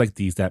times like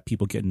these that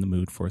people get in the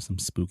mood for some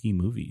spooky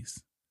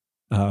movies.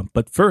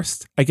 But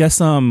first, I guess,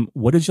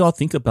 what did y'all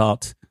think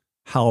about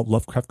how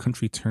Lovecraft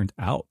Country turned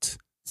out?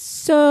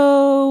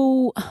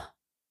 So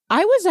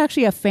I was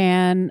actually a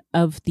fan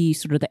of the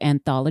sort of the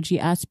anthology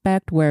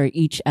aspect where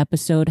each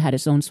episode had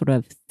its own sort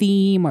of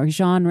theme or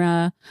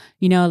genre.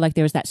 You know, like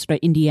there was that sort of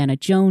Indiana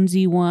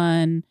Jonesy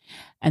one.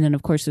 And then,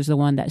 of course, there's the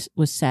one that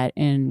was set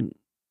in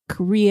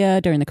Korea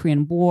during the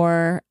Korean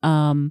War.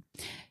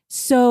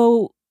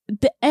 So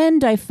the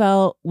end, I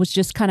felt, was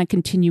just kind of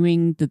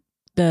continuing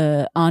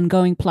the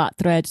ongoing plot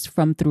threads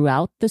from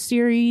throughout the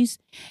series.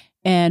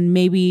 And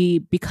maybe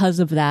because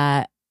of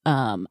that,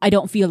 I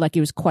don't feel like it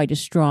was quite as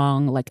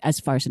strong, like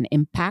as far as an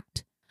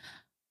impact.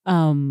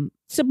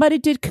 But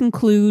it did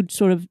conclude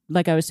sort of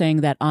like I was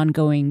saying, that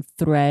ongoing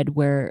thread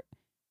where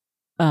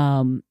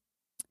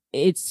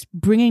it's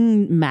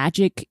bringing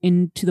magic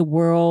into the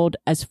world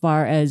as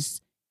far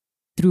as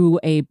through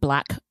a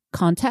Black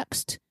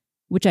context,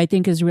 which I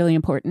think is really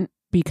important,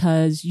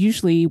 because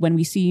usually when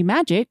we see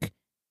magic,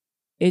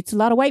 it's a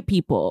lot of white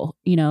people,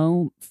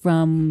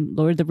 from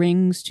Lord of the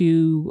Rings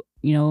to,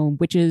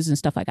 witches and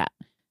stuff like that.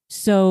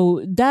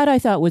 So that I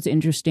thought was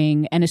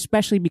interesting, and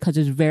especially because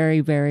it's very,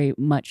 very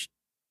much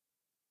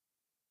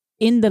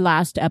in the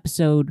last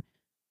episode,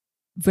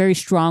 very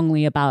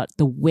strongly about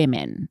the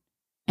women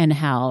and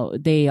how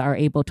they are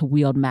able to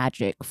wield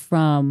magic,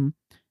 from,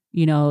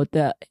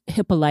 the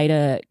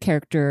Hippolyta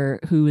character,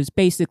 who is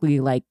basically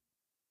like,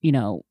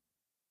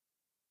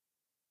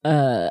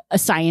 a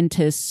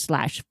scientist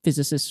 /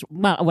 physicist,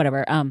 well,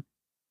 whatever.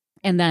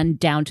 And then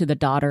down to the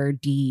daughter,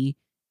 Dee,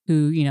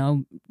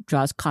 who,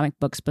 draws comic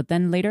books, but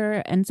then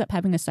later ends up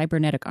having a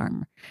cybernetic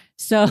arm.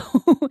 So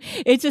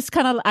it's just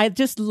I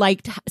just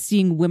liked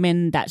seeing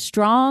women that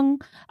strong.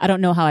 I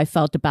don't know how I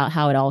felt about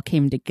how it all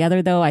came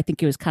together, though. I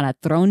think it was kind of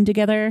thrown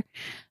together.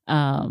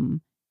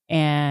 And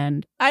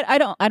I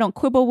don't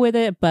quibble with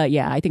it, but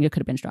yeah, I think it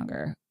could have been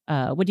stronger.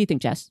 What do you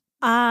think, Jess?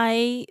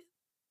 It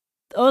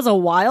was a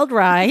wild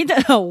ride.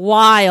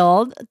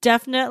 Wild.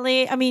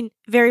 Definitely. I mean,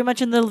 very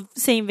much in the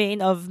same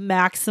vein of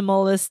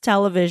maximalist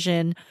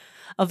television,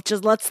 of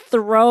just let's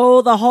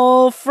throw the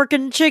whole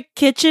freaking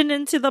kitchen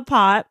into the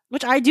pot,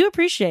 which I do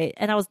appreciate.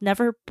 And I was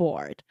never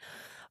bored.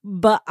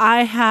 But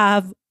I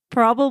have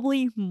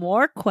probably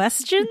more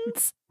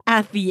questions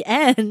at the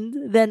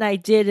end than I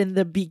did in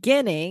the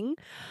beginning.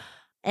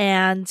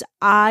 And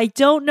I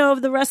don't know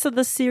if the rest of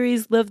the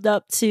series lived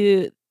up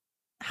to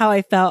how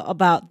I felt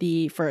about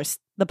the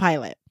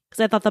pilot,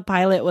 because I thought the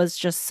pilot was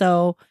just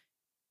so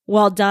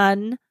well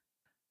done.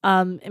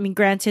 I mean,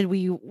 granted,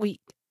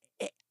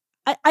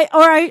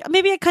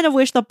 I kind of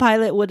wish the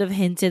pilot would have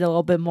hinted a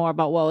little bit more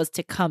about what was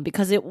to come,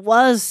 because it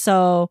was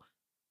so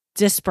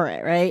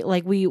disparate, right?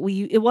 Like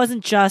it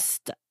wasn't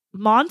just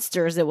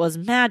monsters, it was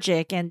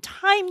magic and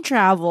time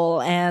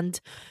travel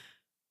and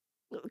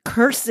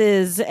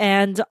curses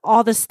and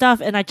all this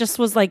stuff, and I just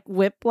was like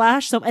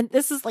whiplash. So, and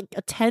this is like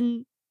a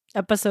 10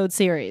 episode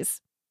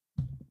series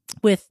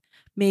with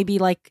maybe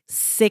like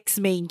 6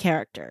 main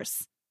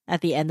characters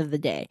at the end of the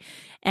day.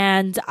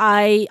 And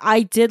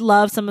I did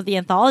love some of the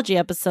anthology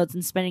episodes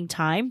and spending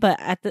time, but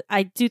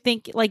I do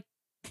think, like,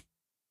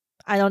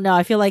 I don't know,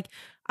 I feel like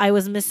I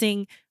was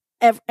missing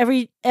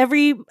every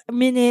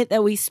minute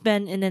that we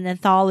spent in an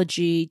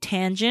anthology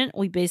tangent.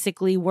 We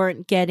basically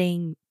weren't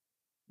getting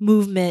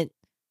movement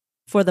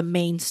for the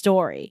main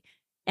story.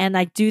 And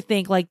I do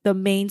think like the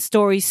main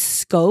story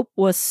scope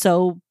was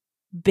so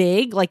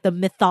big, like the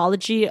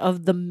mythology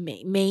of the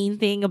main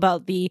thing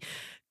about the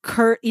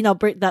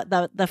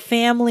the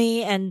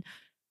family, and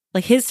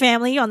like his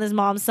family on his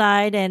mom's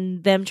side,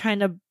 and them trying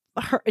to,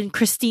 her and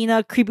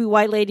Christina, creepy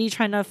white lady,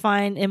 trying to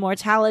find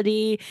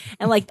immortality,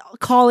 and like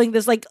calling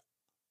this like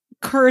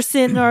curse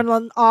in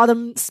or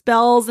autumn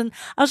spells. And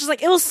I was just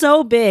like, it was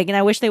so big, and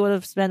I wish they would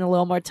have spent a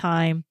little more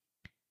time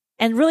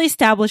and really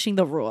establishing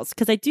the rules,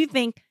 because I do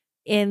think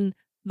in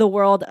the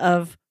world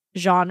of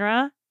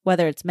genre,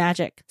 whether it's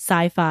magic,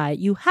 sci-fi,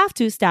 you have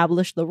to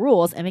establish the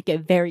rules and make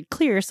it very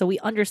clear so we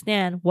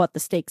understand what the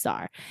stakes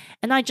are.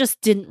 And I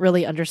just didn't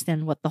really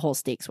understand what the whole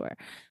stakes were.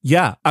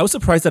 Yeah, I was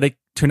surprised that it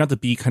turned out to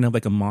be kind of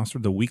like a Monster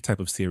of the Week type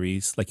of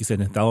series, like you said,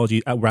 an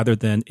anthology, rather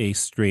than a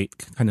straight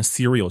kind of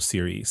serial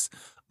series.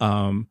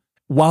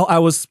 While I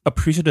was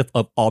appreciative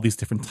of all these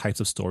different types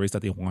of stories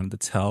that they wanted to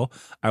tell,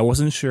 I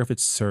wasn't sure if it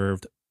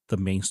served the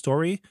main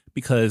story,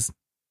 because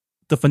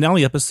the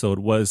finale episode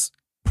was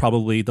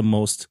probably the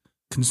most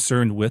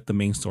concerned with the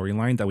main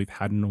storyline that we've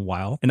had in a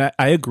while. And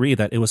I agree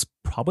that it was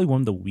probably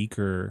one of the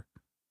weaker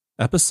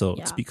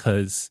episodes,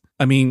 because,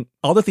 I mean,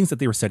 all the things that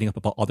they were setting up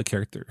about all the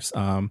characters,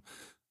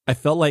 I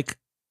felt like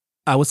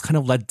I was kind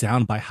of let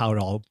down by how it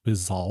all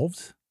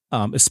resolved.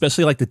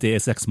 Especially like the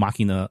Deus Ex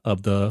Machina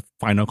of the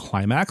final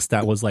climax.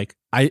 That was like,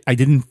 I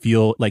didn't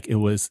feel like it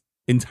was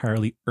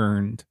entirely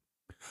earned.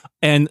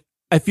 And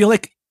I feel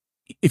like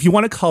if you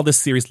want to call this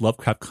series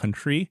Lovecraft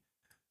Country,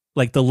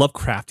 like the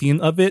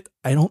Lovecraftian of it,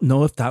 I don't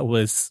know if that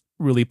was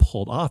really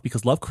pulled off,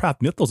 because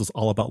Lovecraft mythos is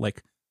all about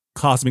like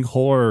cosmic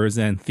horrors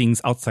and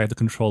things outside the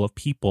control of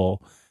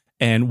people.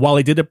 And while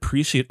I did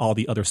appreciate all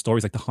the other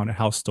stories, like the haunted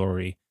house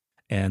story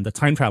and the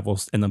time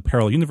travels and the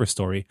parallel universe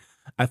story,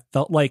 I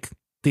felt like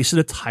they should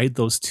have tied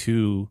those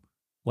to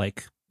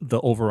like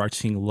the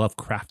overarching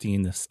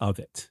Lovecraftianness of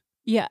it.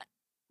 Yeah.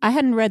 I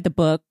hadn't read the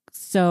book,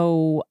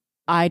 so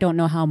I don't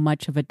know how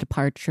much of a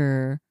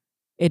departure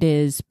it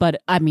is, but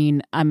I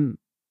mean,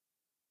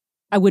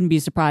 I wouldn't be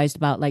surprised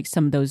about like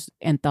some of those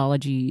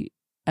anthology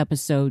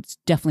episodes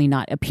definitely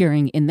not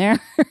appearing in there,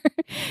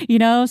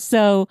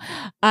 So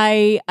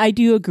I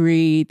do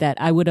agree that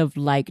I would have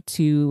liked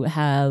to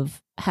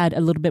have had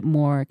a little bit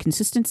more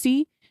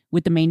consistency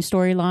with the main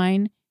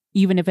storyline,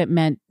 even if it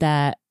meant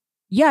that,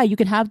 yeah, you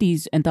can have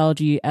these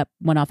anthology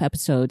one-off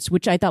episodes,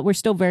 which I thought were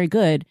still very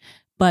good,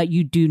 but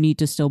you do need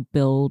to still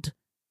build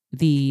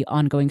the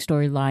ongoing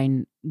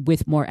storyline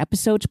with more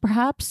episodes,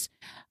 perhaps.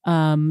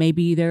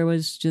 Maybe there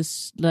was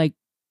just like,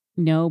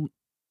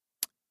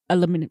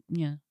 eliminate.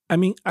 Yeah. I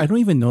mean, I don't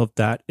even know if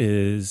that's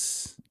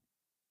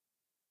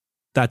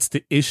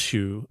the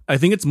issue. I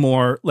think it's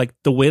more like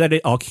the way that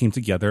it all came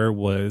together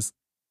was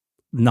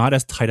not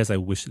as tight as I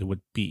wish it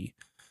would be.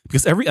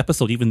 Because every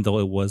episode, even though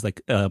it was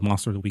like a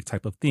Monster of the Week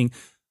type of thing,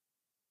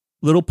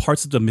 little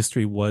parts of the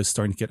mystery was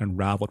starting to get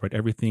unraveled, right?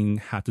 Everything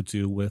had to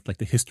do with like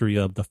the history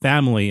of the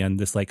family and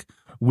this like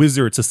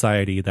wizard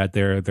society that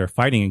they're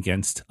fighting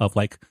against, of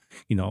like,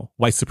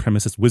 white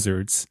supremacist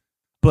wizards.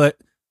 But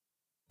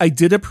I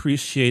did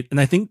appreciate, and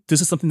I think this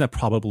is something that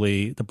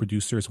probably the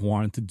producers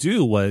wanted to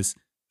do, was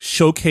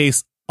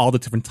showcase all the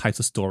different types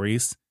of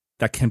stories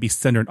that can be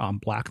centered on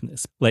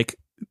Blackness. Like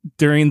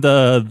during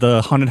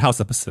the haunted house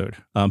episode,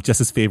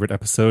 Jess's favorite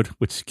episode,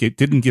 which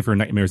didn't give her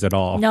nightmares at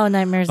all. No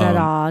nightmares at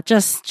all.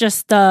 Just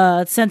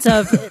a sense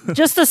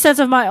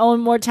of my own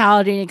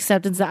mortality and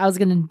acceptance that I was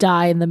going to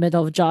die in the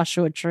middle of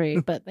Joshua Tree.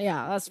 But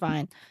yeah, that's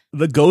fine.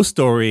 The ghost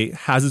story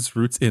has its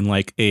roots in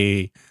like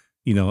a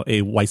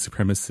white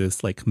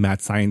supremacist, like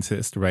mad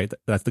scientist, right?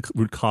 That's the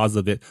root cause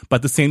of it. But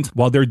at the same time,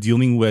 while they're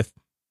dealing with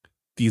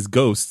these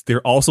ghosts,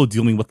 they're also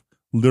dealing with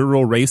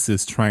literal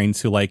races trying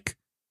to like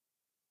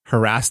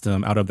harass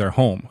them out of their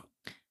home.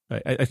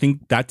 I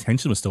think that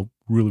tension was still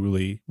really,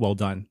 really well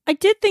done. I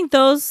did think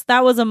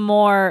that was a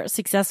more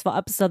successful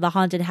episode, the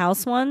haunted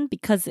house one,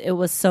 because it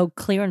was so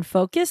clear and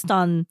focused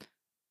on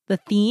the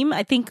theme.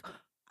 I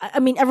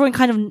mean, everyone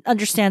kind of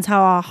understands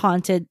how a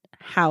haunted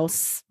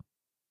house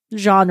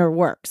genre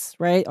works,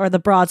 right? Or the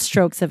broad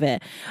strokes of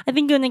it. I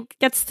think when it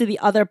gets to the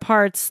other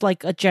parts,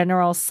 like a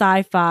general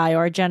sci-fi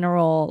or a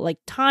general like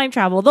time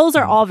travel, those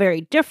are all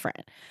very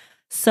different.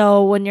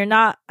 So when you're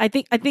not, I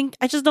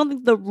just don't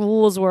think the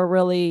rules were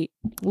really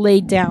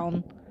laid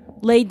down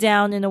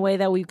in a way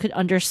that we could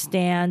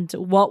understand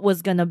what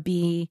was going to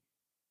be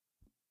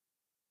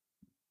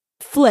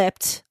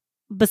flipped,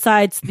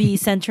 besides the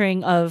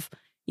centering of,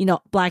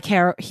 Black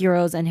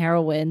heroes and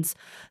heroines.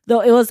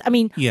 Though it was,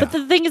 but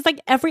the thing is, like,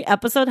 every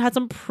episode had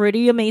some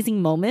pretty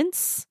amazing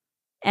moments.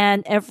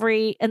 And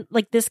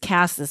like, this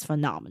cast is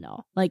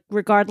phenomenal. Like,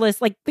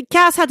 regardless, like, the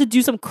cast had to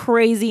do some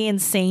crazy,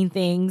 insane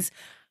things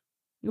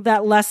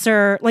that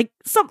lesser, like,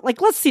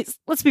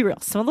 let's be real,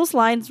 some of those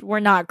lines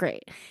were not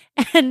great,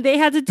 and they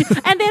had to do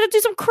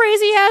some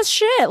crazy ass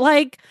shit.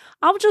 Like,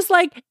 I'm just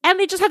like, and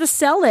they just had to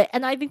sell it,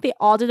 and I think they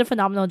all did a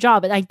phenomenal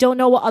job. And I don't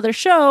know what other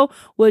show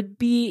would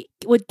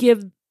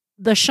give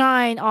the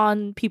shine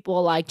on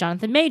people like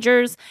Jonathan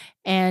Majors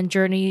and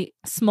Journey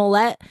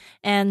Smollett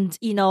and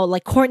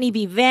like Courtney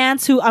B.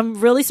 Vance, who I'm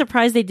really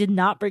surprised they did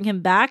not bring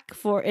him back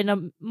in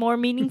a more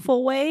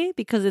meaningful way,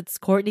 because it's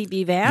Courtney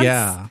B. Vance.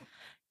 Yeah.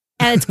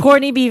 And it's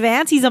Courtney B.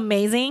 Vance. He's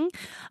amazing.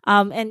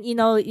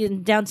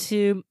 And down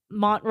to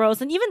Montrose,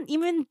 and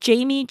even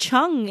Jamie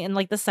Chung and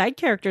like the side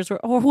characters, or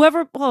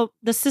whoever,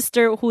 the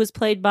sister who was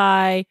played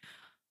by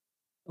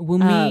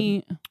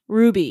Ruby.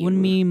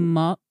 Wunmi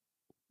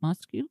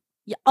Moskowitz.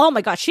 Yeah. Oh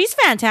my god, she's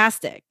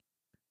fantastic.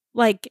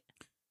 Like,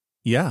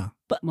 yeah.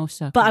 But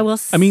I will.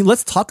 I mean,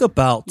 let's talk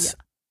about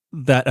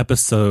that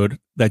episode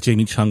that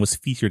Jamie Chung was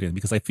featured in,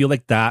 because I feel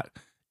like that,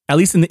 at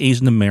least in the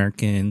Asian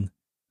American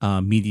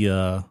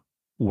media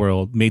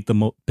world, made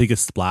the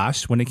biggest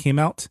splash when it came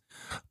out.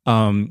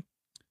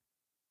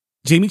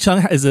 Jamie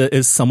Chung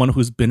is someone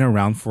who's been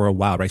around for a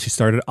while, right?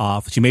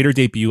 She made her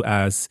debut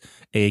as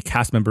a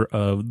cast member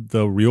of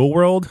The Real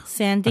World,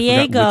 San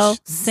Diego.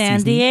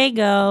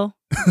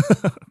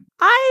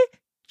 I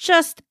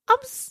just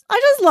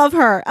love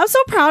her. I'm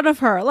so proud of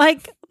her.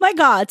 Like, my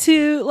god,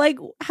 to like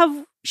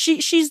have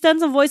she's done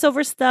some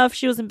voiceover stuff.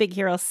 She was in Big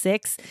Hero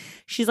 6.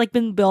 She's like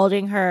been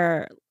building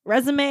her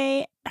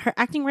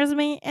acting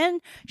resume,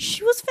 and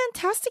she was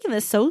fantastic in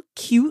this. So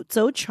cute,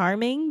 so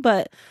charming,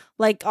 but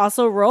like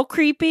also real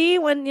creepy.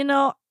 When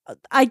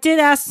I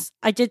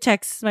did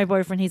text my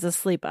boyfriend, he's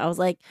asleep. I was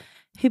like,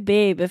 hey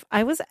babe, if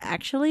I was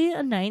actually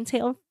a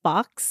nine-tailed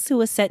fox who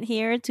was sent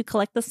here to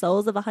collect the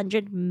souls of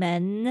 100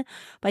 men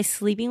by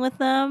sleeping with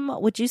them,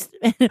 would you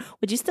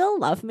still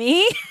love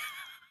me?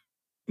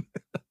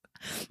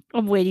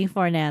 I'm waiting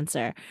for an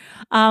answer.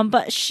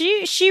 But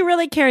she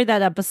really carried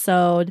that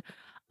episode.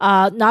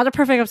 Not a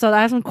perfect episode.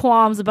 I have some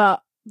qualms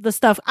about the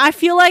stuff. I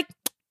feel like,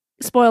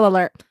 spoiler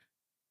alert,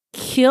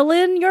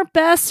 killing your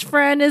best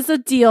friend is a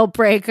deal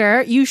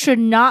breaker. You should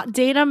not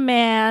date a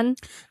man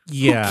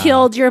who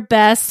killed your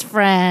best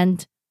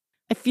friend.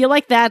 I feel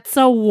like that's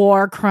a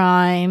war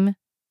crime,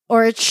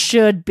 or it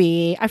should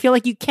be. I feel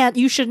like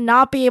you should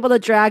not be able to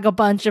drag a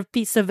bunch of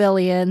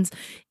civilians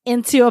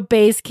into a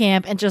base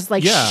camp and just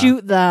like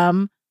shoot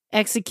them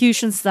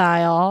execution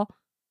style.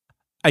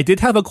 I did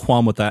have a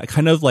qualm with that.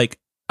 Kind of like,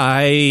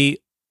 I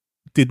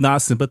did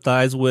not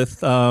sympathize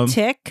with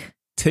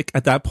Tick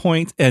at that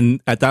point.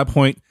 And at that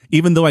point,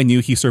 even though I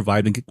knew he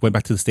survived and went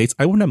back to the States,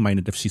 I wouldn't have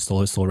minded if she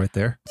stole his soul right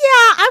there.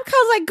 Yeah, I'm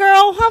kind of like,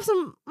 girl, have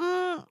some,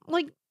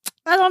 like,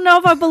 I don't know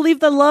if I believe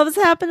the love's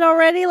happened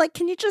already. Like,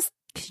 can you just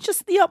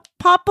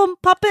pop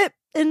it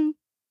and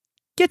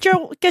get your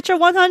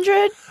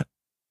 100?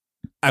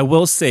 I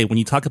will say, when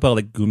you talk about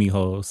like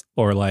gumihos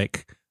or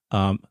like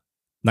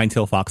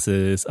nine-tailed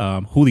foxes,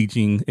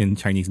 hulijing in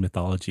Chinese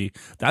mythology,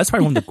 that's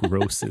probably one of the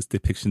grossest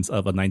depictions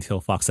of a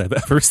nine-tailed fox I've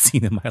ever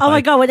seen in my life. Oh my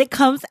god, when it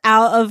comes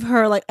out of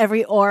her like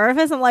every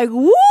orifice, I'm like,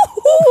 woohoo!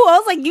 I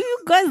was like, you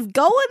guys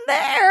going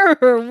there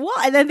or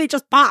what? And then they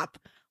just pop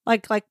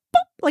like boop,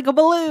 like a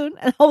balloon.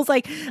 And I was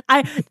like,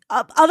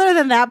 other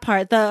than that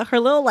part, her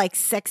little like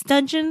sex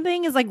dungeon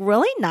thing is like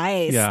really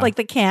nice. Yeah. Like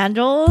the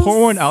candles.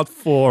 Pour one out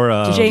for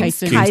James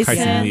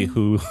Kyson. Lee,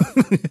 who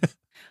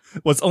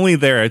was only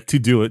there to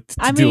do it.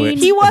 I do mean, it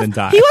He and was then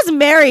die. he was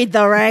married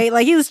though, right?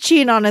 Like he was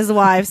cheating on his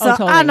wife. So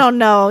totally. I don't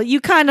know. You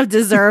kind of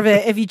deserve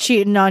it if you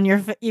cheating on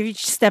if you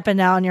stepping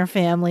out on your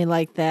family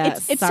like that.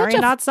 It's sorry, such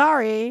a- not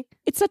sorry.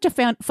 It's such a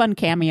fun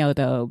cameo,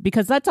 though,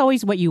 because that's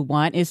always what you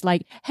want. Is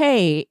like,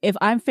 hey, if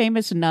I'm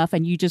famous enough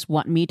and you just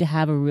want me to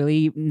have a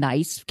really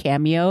nice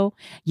cameo,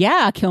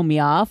 yeah, kill me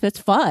off. It's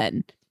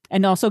fun.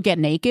 And also get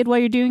naked while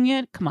you're doing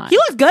it. Come on. He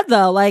was good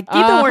though. Like he'd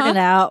been Uh-huh. working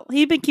out.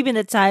 He'd been keeping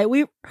it tight.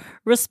 We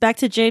respect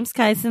to James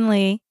Kyson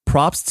Lee.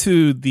 Props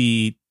to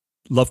the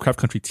Lovecraft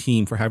Country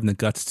team for having the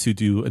guts to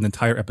do an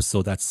entire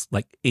episode that's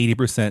like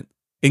 80%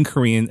 in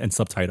Korean and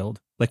subtitled.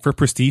 Like for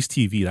Prestige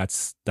TV,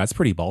 that's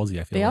pretty ballsy,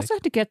 I feel They like. also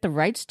had to get the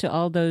rights to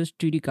all those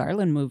Judy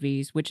Garland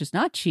movies, which is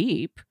not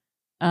cheap.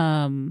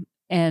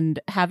 And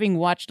having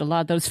watched a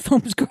lot of those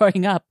films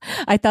growing up,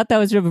 I thought that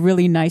was a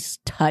really nice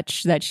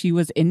touch that she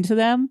was into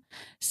them.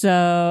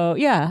 So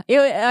yeah,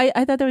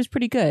 I thought that was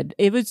pretty good.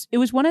 It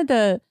was one of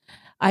the,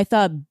 I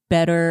thought,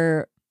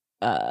 better.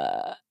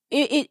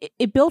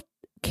 It built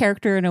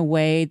character in a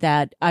way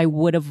that I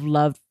would have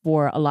loved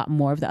for a lot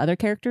more of the other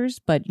characters.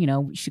 But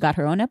she got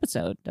her own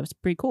episode. That was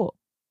pretty cool.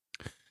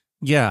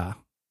 Yeah.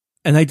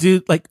 And I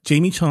do like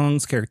Jamie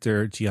Chung's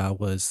character, Jia,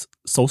 was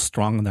so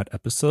strong in that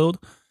episode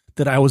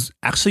that I was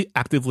actually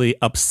actively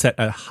upset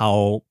at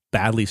how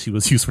badly she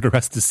was used for the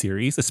rest of the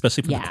series,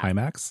 especially for the Yeah.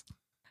 climax.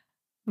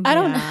 I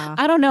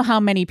Yeah. don't know how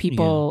many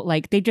people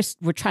like they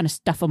just were trying to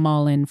stuff them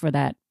all in for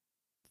that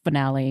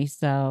finale.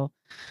 So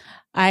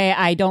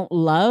I don't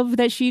love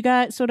that she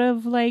got sort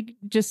of like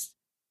just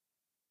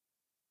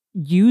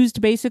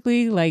used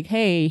basically like,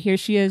 hey, here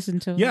she is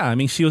until Yeah, I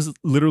mean, she was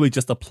literally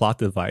just a plot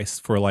device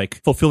for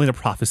like fulfilling a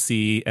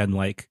prophecy. And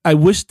like, I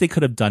wish they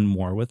could have done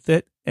more with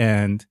it.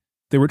 And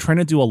they were trying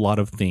to do a lot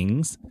of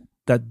things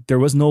that there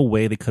was no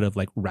way they could have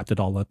like wrapped it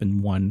all up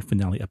in one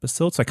finale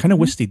episode. So I kind of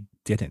wish they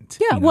didn't.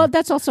 Yeah, you know? well,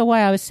 that's also why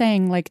I was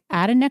saying like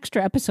add an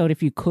extra episode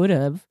if you could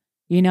have,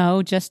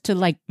 just to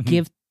like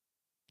give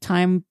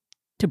time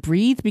to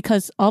breathe,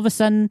 because all of a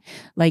sudden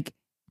like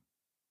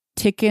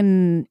Tick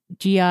and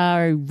Gia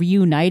are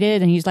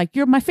reunited and he's like,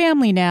 you're my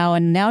family now,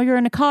 and now you're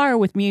in a car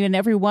with me and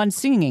everyone's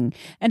singing,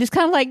 and it's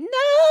kind of like, no,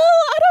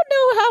 I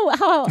don't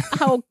know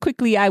how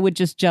quickly I would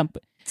just jump.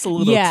 It's a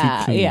little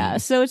too clean. Yeah.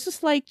 So it's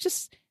just like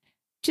just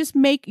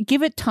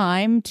give it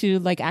time to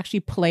like actually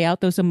play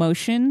out those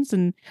emotions,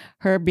 and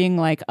her being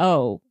like,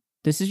 oh,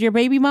 this is your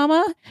baby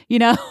mama,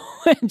 and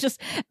just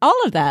all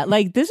of that.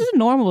 Like this is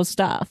normal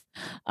stuff.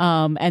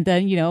 And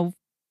then,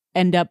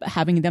 end up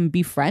having them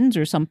be friends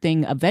or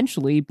something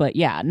eventually, but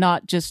yeah,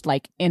 not just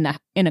like in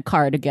a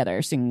car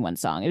together singing one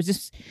song. It was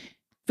just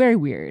very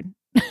weird.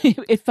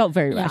 It felt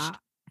very rushed.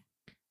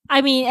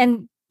 I mean,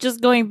 and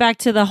just going back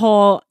to the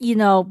whole,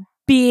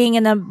 being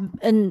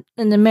an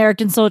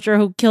American soldier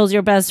who kills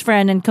your best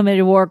friend and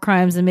committed war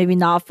crimes and maybe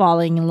not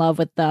falling in love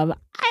with them.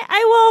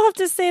 I will have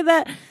to say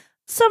that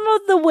some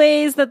of the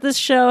ways that this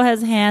show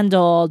has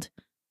handled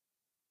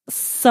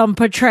some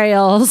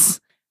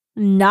portrayals,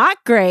 not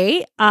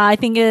great. I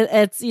think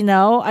it's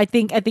I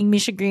think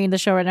Misha Green, the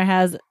showrunner,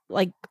 has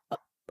like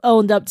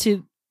owned up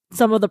to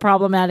some of the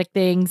problematic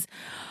things,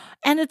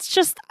 and it's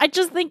just I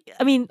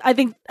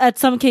think at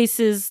some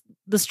cases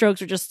the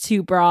strokes are just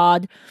too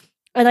broad.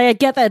 And I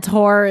get that it's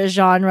horror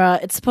genre.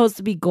 It's supposed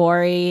to be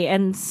gory.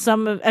 And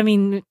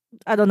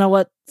I don't know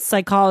what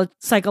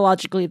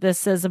psychologically this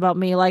says about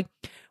me. Like,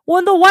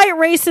 when the white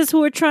racists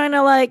who are trying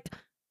to, like,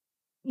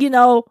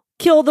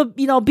 kill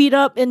the, beat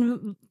up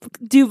and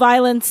do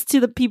violence to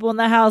the people in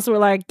the house were,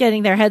 like,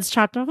 getting their heads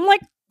chopped off, I'm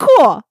like,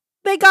 cool.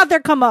 They got their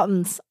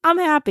comeuppance. I'm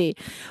happy.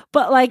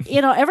 But, like,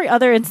 every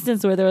other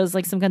instance where there was,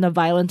 like, some kind of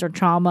violence or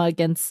trauma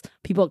against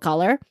people of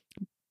color,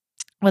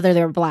 whether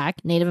they were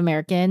Black, Native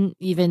American,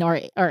 even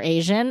or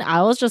Asian,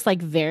 I was just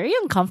like very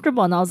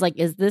uncomfortable, and I was like,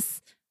 "Is this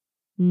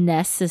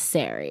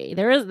necessary?"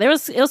 It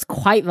was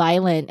quite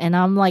violent, and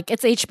I'm like,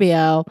 "It's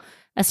HBO."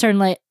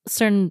 I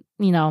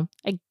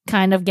I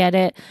kind of get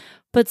it,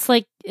 but it's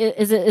like,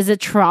 is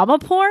it trauma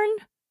porn?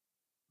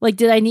 Like,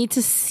 did I need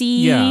to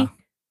see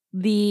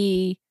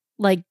the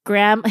like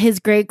his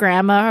great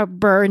grandma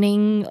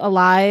burning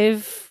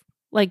alive,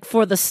 like,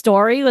 for the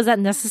story? Was that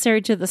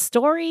necessary to the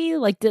story?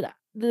 Like,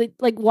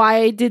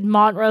 why did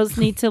Montrose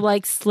need to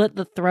like slit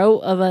the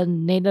throat of a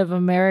Native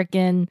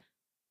American,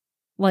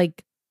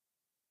 like,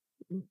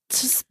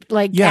 just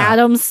like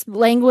Adam's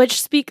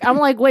language speak? I'm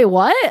like, wait,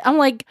 what? I'm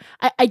like,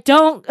 I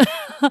don't.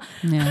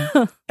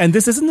 Yeah. And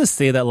this isn't to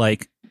say that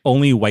like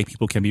only white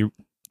people can be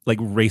like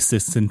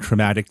racist and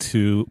traumatic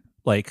to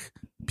like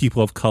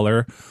people of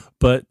color.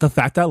 But the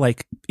fact that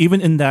like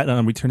even in that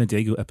Return to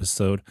Daegu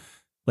episode,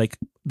 like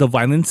the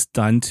violence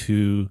done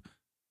to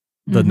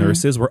the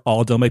nurses were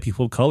all done by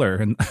people of color,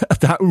 and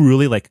that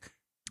really like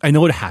I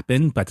know it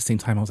happened, but at the same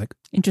time I was like,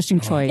 Interesting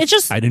choice.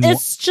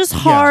 It's just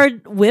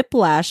hard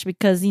whiplash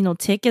because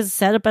Tick is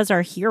set up as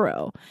our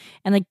hero,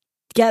 and I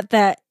get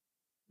that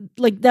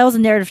like that was a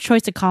narrative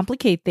choice to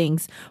complicate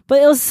things,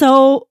 but it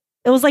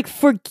was like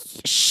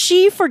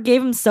she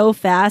forgave him so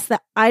fast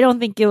that I don't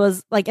think it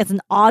was like as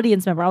an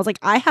audience member I was like,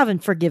 I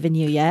haven't forgiven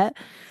you yet.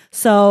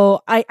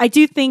 So I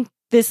do think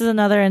this is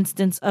another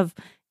instance of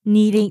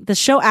needing the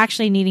show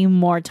actually needing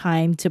more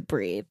time to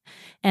breathe,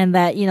 and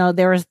that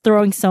they were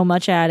throwing so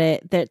much at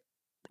it that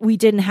we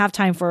didn't have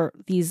time for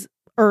these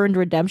earned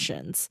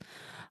redemptions.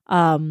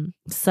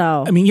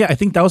 So I mean, yeah, I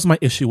think that was my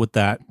issue with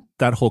that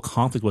whole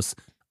conflict was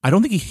I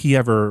don't think he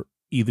ever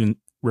even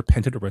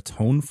repented or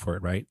atoned for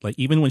it, right? Like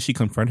even when she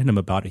confronted him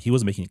about it, he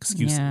was making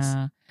excuses.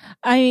 Yeah.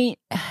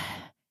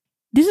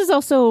 This is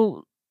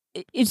also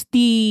it's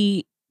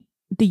the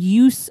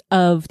use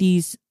of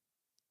these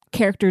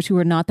characters who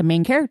are not the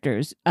main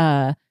characters.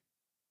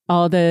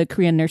 All the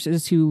Korean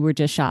nurses who were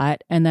just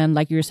shot, and then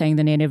like you were saying,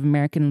 the Native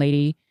American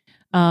lady.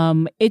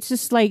 It's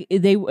just like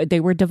they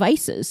were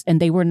devices, and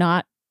they were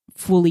not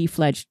fully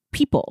fledged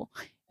people,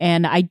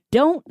 and I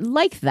don't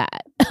like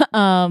that.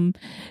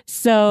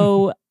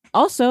 So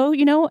also,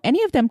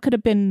 any of them could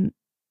have been.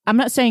 I'm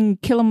not saying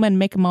kill them and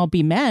make them all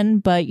be men,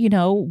 but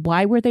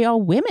why were they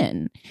all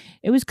women?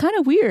 It was kind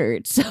of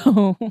weird.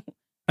 So,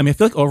 I mean, I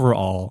feel like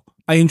overall,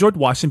 I enjoyed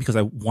watching because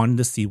I wanted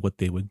to see what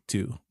they would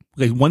do.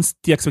 Like once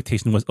the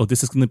expectation was, oh,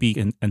 this is going to be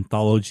an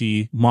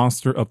anthology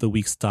monster of the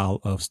week style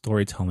of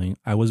storytelling,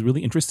 I was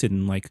really interested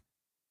in like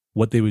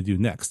what they would do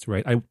next,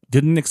 right? I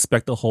didn't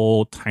expect the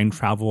whole time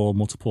travel,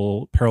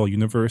 multiple parallel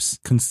universe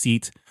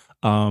conceit.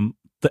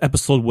 The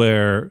episode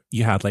where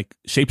you had like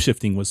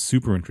shapeshifting was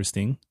super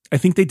interesting. I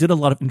think they did a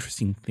lot of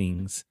interesting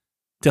things.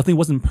 Definitely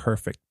wasn't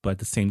perfect, but at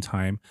the same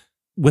time,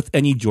 with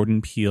any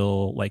Jordan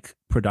Peele like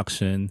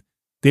production,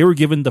 they were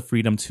given the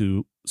freedom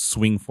to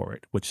swing for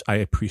it, which I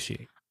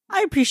appreciate.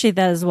 I appreciate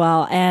that as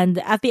well. And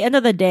at the end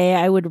of the day,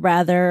 I would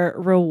rather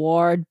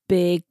reward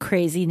big,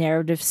 crazy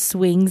narrative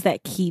swings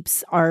that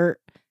keeps art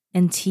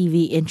and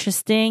TV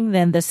interesting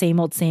than the same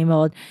old, same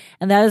old.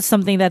 And that is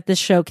something that this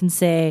show can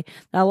say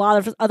that a lot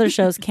of other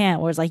shows can't,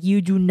 where it's like,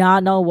 you do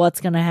not know what's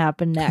going to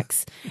happen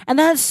next. And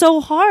that's so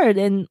hard.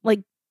 And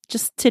like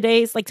just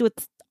today's, like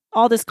with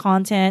all this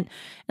content,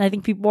 and I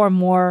think people are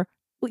more,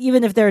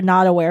 even if they're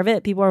not aware of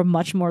it, people are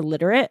much more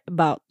literate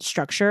about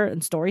structure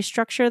and story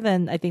structure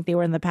than I think they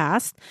were in the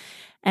past.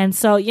 And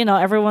so,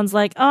 everyone's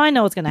like, oh, I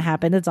know what's going to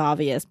happen. It's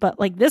obvious. But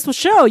like this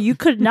show, you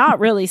could not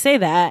really say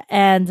that.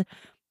 And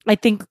I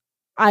think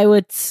I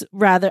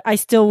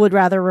still would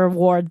rather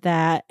reward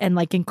that and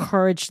like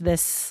encourage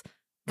this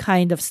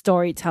kind of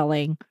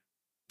storytelling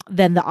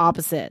than the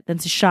opposite, than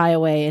to shy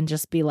away and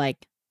just be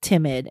like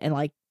timid and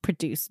like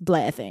produce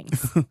blah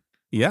things.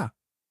 Yeah.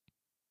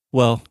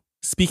 Well,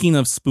 speaking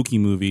of spooky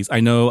movies,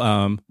 I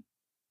know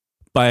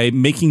by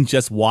making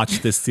Jess watch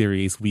this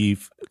series,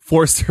 we've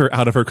forced her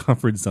out of her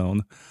comfort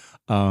zone.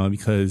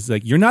 Because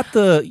like you're not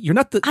the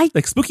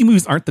like spooky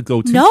movies aren't the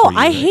go-to. No, for you,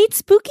 I right? hate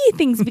spooky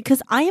things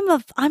because I'm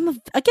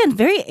again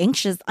very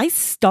anxious. I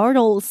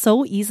startle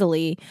so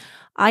easily.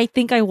 I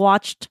think I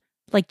watched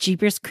like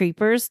Jeepers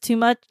Creepers too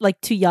much, like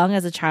too young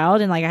as a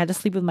child, and like I had to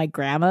sleep with my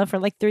grandma for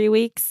like 3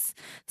 weeks.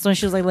 So when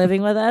she was like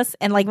living with us,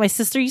 and like my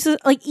sister used to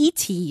like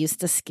E.T. used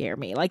to scare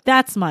me. Like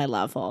that's my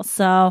level.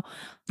 So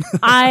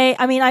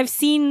I mean I've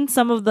seen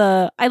some of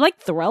I like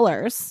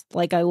thrillers.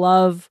 Like I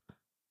love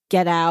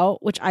Get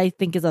Out, which I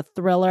think is a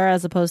thriller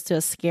as opposed to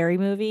a scary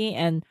movie,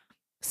 and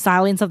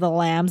Silence of the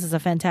Lambs is a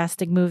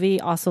fantastic movie.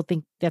 Also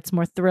think that's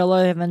more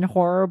thriller than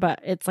horror,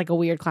 but it's like a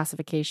weird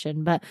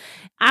classification. But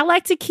I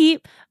like to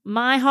keep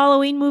my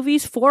Halloween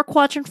movies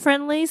 4-quadrant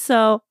friendly.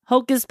 So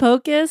Hocus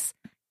Pocus,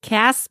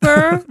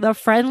 Casper, The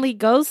Friendly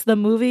Ghost, the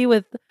movie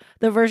with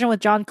the version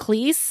with John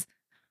Cleese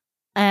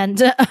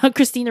and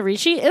Christina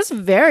Ricci is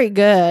very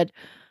good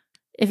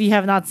if you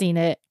have not seen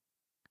it.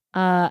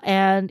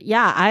 And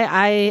yeah,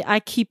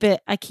 I keep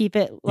it a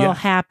little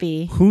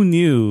happy. Who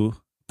knew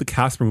the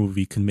Casper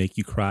movie can make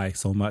you cry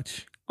so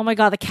much? Oh my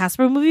god, the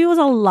Casper movie was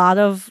a lot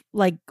of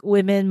like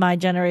women my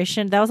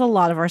generation. That was a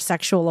lot of our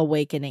sexual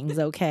awakenings,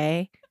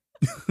 okay?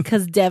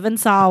 Because Devon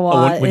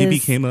Sawa when he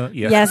became a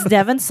yes,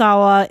 Devon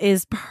Sawa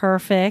is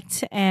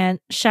perfect. And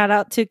shout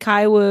out to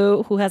Kai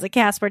Wu, who has a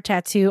Casper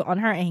tattoo on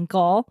her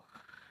ankle.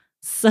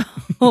 So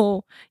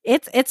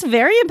it's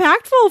very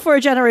impactful for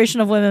a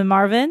generation of women,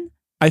 Marvin.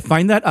 I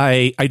find that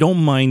I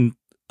don't mind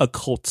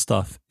occult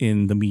stuff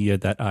in the media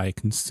that I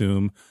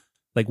consume.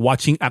 Like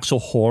watching actual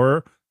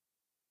horror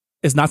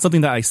is not something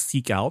that I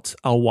seek out.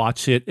 I'll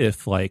watch it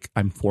if like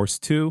I'm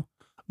forced to,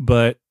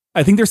 but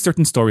I think there's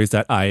certain stories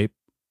that I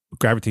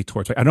gravitate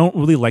towards. Right? I don't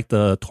really like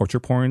the torture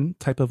porn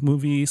type of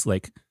movies.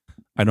 Like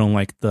I don't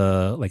like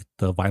the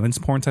violence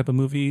porn type of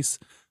movies.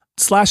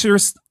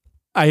 Slashers,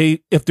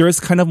 if there is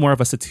kind of more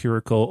of a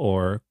satirical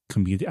or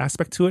comedic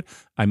aspect to it,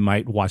 I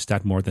might watch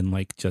that more than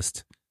like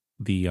just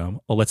the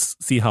let's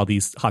see how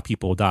these hot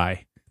people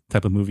die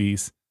type of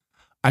movies.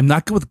 I'm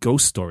not good with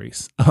ghost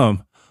stories.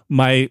 One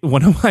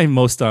of my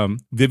most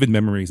vivid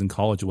memories in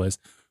college was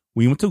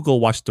we went to go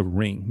watch The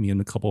Ring, me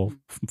and a couple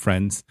of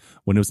friends,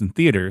 when it was in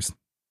theaters,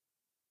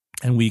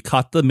 and we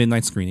caught the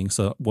midnight screening.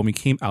 So when we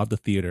came out of the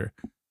theater,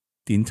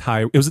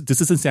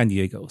 this is in San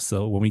Diego.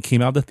 So when we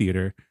came out of the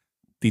theater,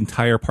 the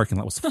entire parking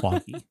lot was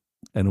foggy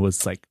and it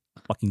was like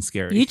fucking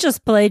scary. You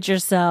just played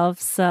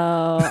yourself, so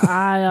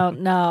I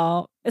don't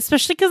know.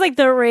 Especially because like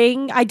The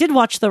Ring, I did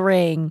watch The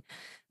Ring.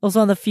 It was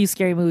one of the few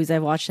scary movies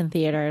I've watched in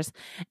theaters.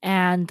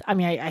 And I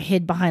mean, I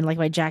hid behind like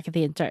my jacket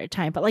the entire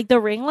time. But like The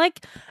Ring,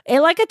 like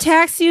it like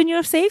attacks you in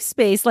your safe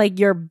space. Like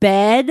your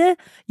bed,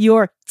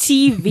 your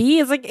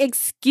TV is like,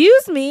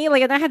 excuse me.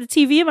 Like, and I had a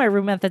TV in my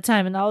room at the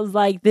time. And I was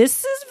like,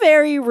 this is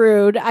very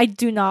rude. I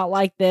do not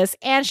like this.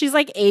 And she's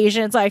like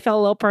Asian. So I felt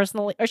a little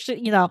personally, or she,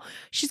 you know,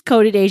 she's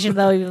coded Asian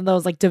though, even though it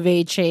was like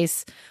Davey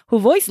Chase, who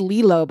voiced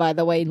Lilo, by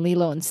the way, in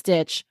Lilo and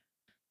Stitch.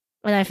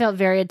 And I felt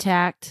very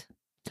attacked.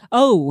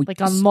 Oh,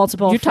 Like on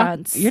multiple you're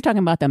fronts. You're talking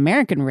about the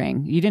American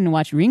Ring. You didn't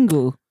watch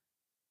Ringu.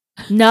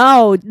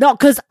 No,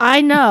 because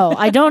I know.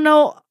 I don't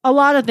know a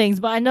lot of things,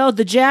 but I know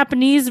the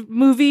Japanese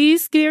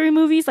movies, scary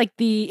movies, like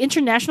the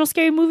international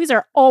scary movies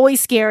are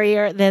always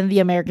scarier than the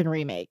American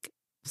remake.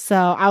 So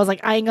I was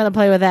like, I ain't going to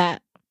play with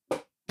that.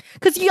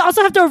 Because you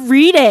also have to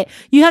read it.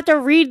 You have to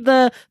read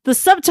the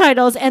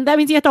subtitles, and that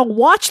means you have to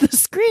watch the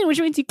screen,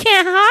 which means you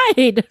can't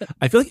hide.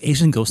 I feel like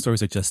Asian ghost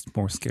stories are just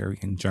more scary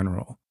in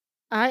general.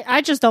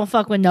 I just don't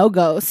fuck with no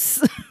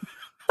ghosts.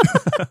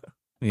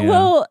 Yeah.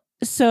 Well,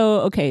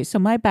 so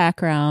my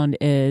background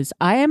is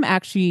I am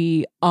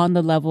actually on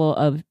the level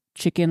of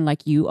chicken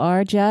like you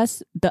are,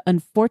 Jess. The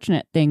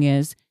unfortunate thing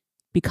is,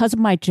 because of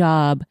my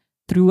job,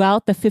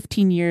 throughout the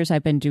 15 years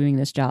I've been doing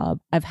this job,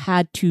 I've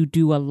had to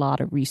do a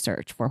lot of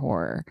research for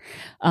horror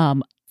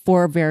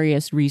for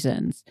various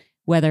reasons.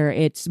 Whether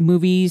it's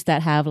movies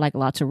that have like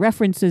lots of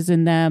references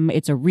in them,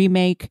 it's a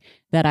remake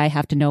that I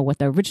have to know what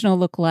the original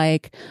looked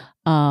like.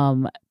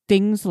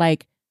 Things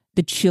like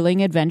The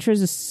Chilling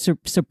Adventures of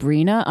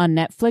Sabrina on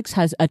Netflix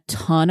has a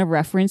ton of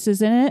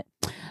references in it.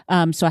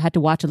 So I had to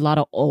watch a lot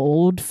of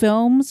old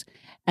films.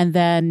 And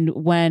then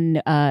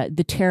when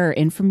The Terror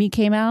Infamy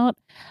came out,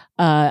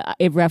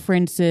 it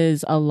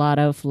references a lot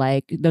of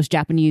like those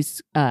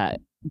Japanese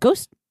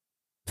ghost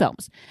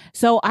films.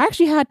 So I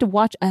actually had to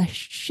watch a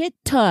shit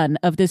ton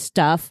of this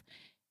stuff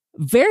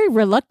very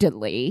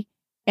reluctantly.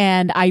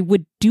 And I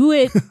would do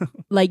it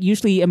like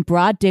usually in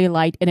broad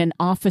daylight in an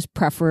office,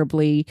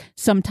 preferably.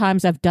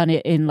 Sometimes I've done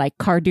it in like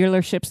car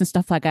dealerships and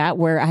stuff like that,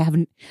 where I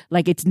haven't,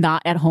 like, it's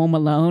not at home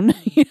alone,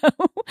 you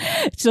know?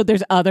 So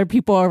there's other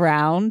people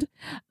around.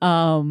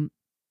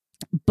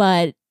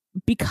 But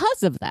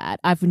because of that,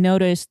 I've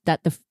noticed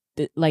that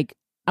like,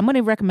 I'm going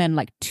to recommend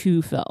like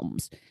 2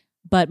 films,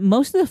 but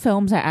most of the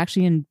films I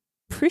actually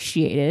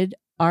appreciated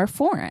are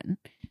foreign.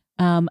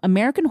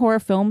 American horror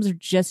films are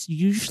just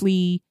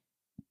usually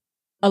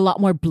a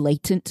lot more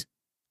blatant,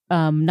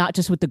 not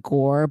just with the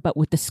gore, but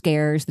with the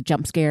scares, the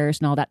jump scares,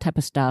 and all that type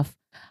of stuff.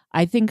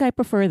 I think I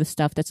prefer the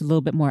stuff that's a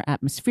little bit more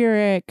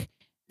atmospheric,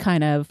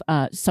 kind of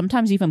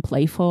sometimes even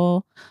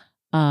playful.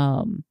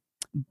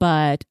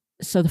 But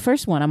so the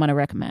first one I'm going to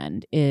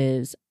recommend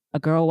is A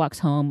Girl Walks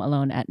Home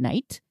Alone at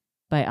Night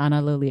by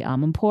Ana Lily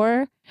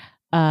Amanpour.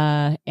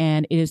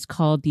 And it is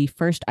called the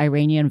first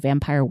Iranian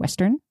vampire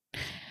Western.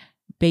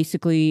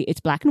 Basically,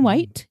 it's black and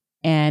white.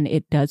 And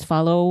it does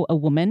follow a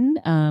woman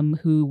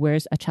who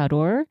wears a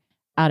chador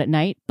out at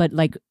night. But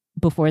like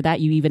before that,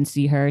 you even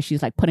see her.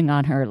 She's like putting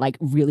on her like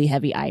really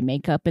heavy eye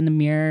makeup in the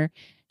mirror.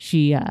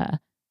 She,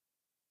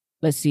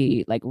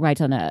 like rides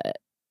on a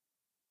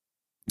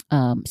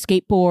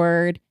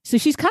skateboard. So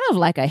she's kind of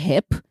like a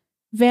hip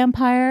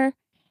vampire.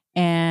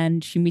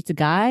 And she meets a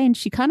guy and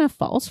she kind of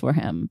falls for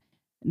him.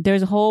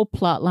 There's a whole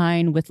plot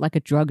line with like a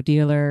drug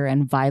dealer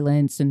and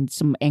violence and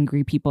some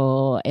angry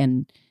people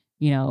and...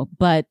 You know,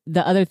 but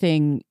the other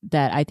thing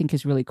that I think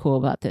is really cool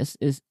about this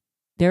is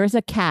there is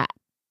a cat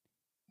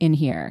in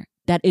here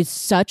that is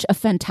such a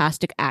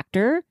fantastic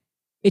actor.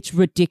 It's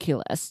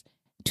ridiculous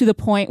to the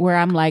point where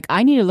I'm like,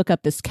 I need to look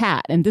up this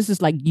cat. And this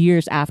is like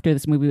years after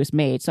this movie was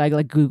made. So I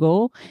like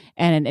Google,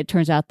 and it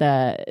turns out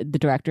the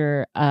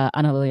director,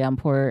 Ana Lily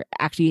Amanpour,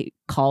 actually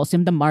calls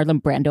him the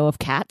Marlon Brando of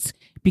cats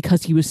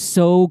because he was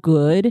so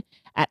good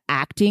at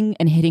acting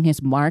and hitting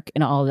his mark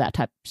and all of that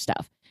type of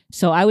stuff.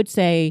 So I would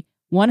say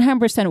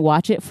 100%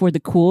 watch it for the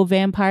cool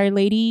vampire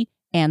lady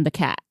and the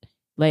cat.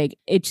 Like,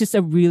 it's just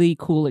a really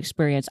cool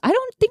experience. I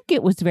don't think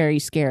it was very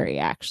scary,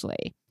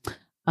 actually.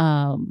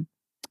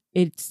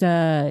 It's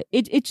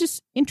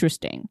just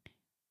interesting.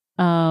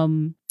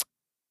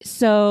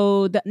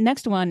 So the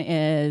next one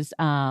is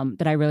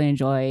that I really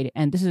enjoyed,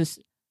 and this is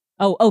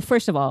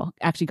first of all,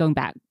 actually going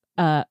back,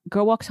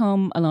 Girl Walks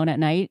Home Alone at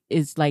Night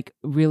is like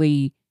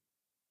really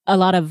a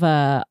lot of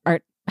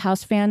art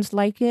house fans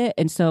like it,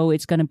 and so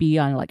it's going to be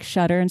on like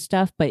Shudder and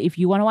stuff. But if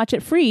you want to watch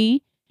it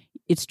free,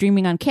 it's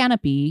streaming on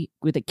Canopy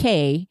with a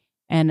K.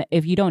 And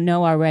if you don't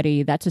know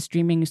already, that's a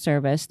streaming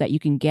service that you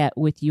can get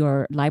with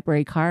your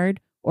library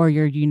card or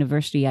your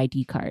university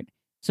ID card.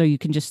 So you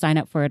can just sign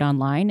up for it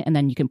online and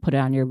then you can put it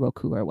on your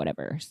Roku or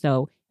whatever.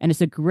 So, and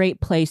it's a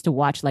great place to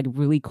watch like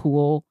really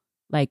cool,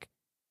 like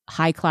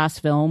high class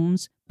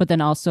films, but then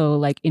also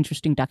like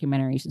interesting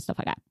documentaries and stuff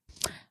like that.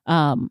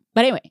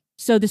 But anyway,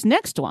 so this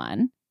next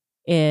one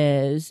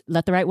is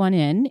Let the Right One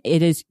In.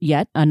 It is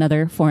yet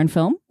another foreign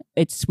film.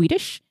 It's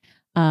Swedish,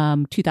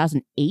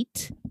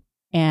 2008.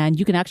 And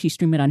you can actually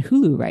stream it on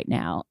Hulu right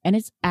now. And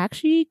it's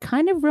actually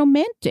kind of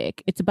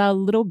romantic. It's about a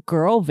little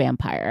girl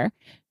vampire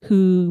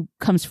who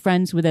becomes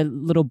friends with a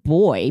little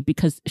boy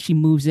because she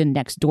moves in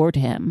next door to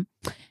him.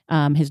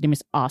 His name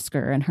is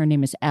Oscar and her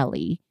name is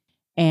Ellie.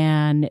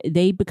 And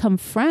they become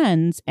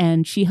friends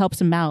and she helps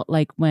him out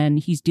like when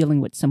he's dealing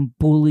with some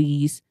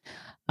bullies.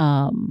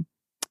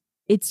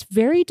 It's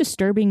very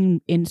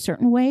disturbing in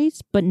certain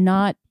ways, but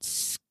not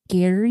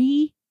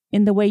scary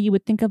in the way you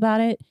would think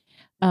about it.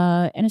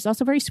 And it's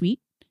also very sweet.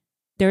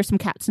 There are some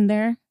cats in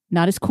there.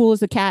 Not as cool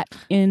as the cat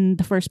in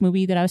the first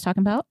movie that I was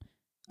talking about,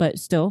 but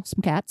still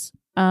some cats.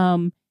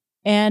 And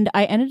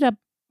I ended up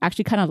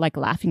actually kind of like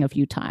laughing a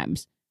few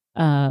times.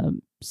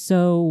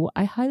 So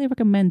I highly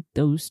recommend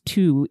those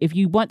two. If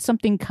you want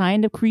something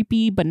kind of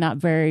creepy, but not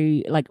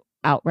very like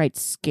outright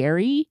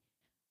scary.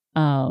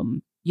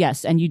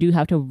 Yes. And you do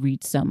have to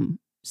read some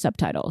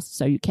subtitles.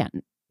 So you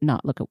can't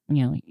not look at,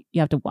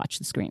 you have to watch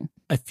the screen.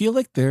 I feel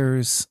like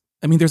there's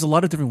a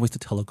lot of different ways to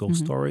tell a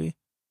ghost story.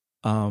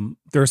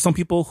 There are some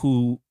people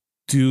who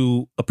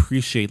do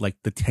appreciate like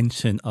the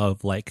tension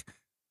of like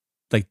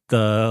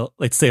the,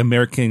 let's say,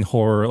 American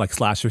horror, like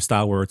slasher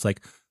style, where it's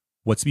like,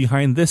 what's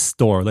behind this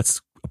door?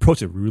 Let's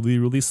approach it really,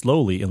 really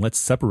slowly and let's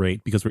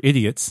separate because we're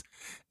idiots.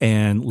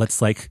 And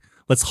let's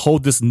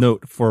hold this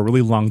note for a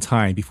really long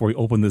time before we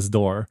open this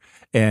door.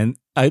 And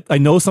I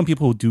know some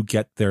people who do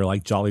get their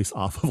like jollies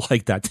off of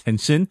like that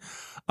tension.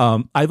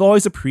 I've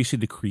always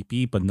appreciated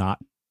creepy, but not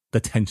the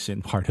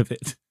tension part of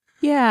it.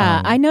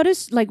 Yeah, I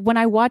noticed like when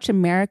I watch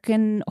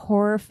American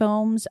horror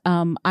films,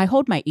 I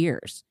hold my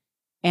ears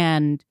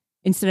and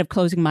instead of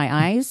closing my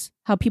eyes,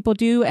 how people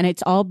do, and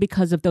it's all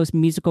because of those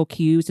musical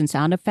cues and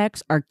sound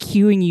effects are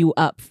cueing you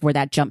up for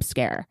that jump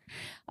scare.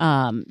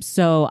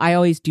 So I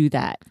always do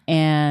that,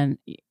 and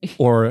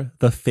or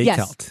the fake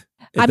out.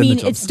 I mean,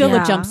 it's still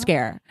a jump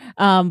scare.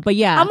 But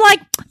yeah. I'm like,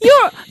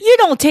 you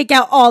don't take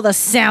out all the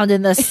sound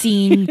in the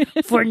scene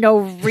for no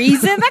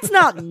reason. That's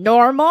not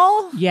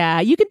normal.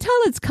 Yeah, you can tell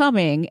it's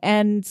coming.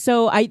 And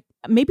so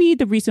maybe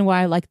the reason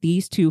why I like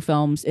these two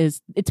films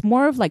is it's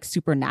more of like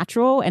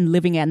supernatural and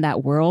living in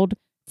that world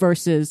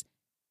versus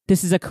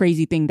this is a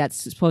crazy thing that's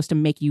supposed to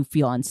make you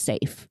feel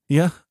unsafe.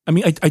 Yeah. I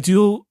mean, I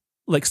do,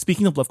 like,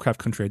 speaking of Lovecraft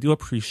Country, I do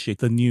appreciate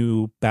the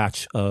new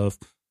batch of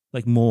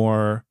like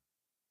more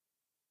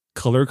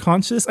color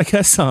conscious, I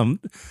guess,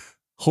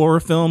 horror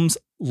films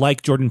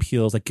like Jordan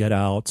Peele's like Get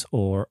Out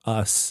or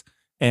Us,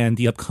 and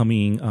the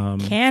upcoming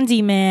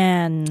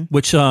Candyman,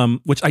 which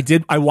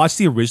I watched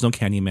the original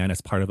Candyman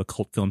as part of a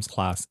cult films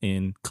class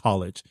in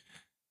college,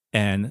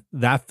 and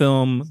that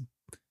film,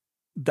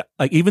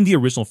 like even the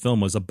original film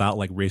was about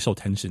like racial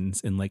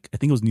tensions in like I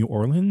think it was New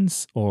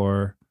Orleans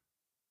or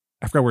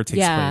I forgot where it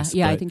takes place.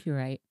 Yeah, I think you're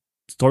right.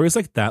 Stories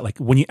like that, like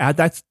when you add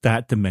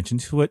that dimension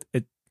to it,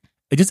 it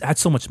just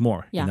adds so much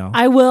more. Yeah, you know?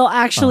 I will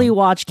actually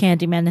watch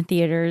Candyman in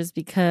theaters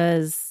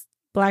because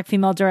Black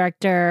female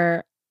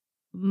director,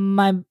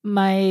 my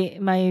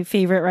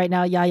favorite right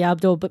now, Yahya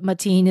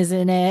Abdul-Mateen, is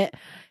in it.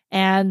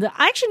 And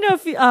I actually know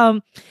if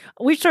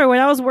when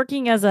I was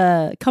working as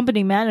a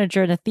company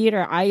manager in a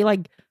theater, I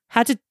like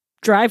had to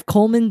drive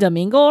Coleman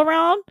Domingo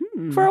around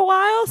for a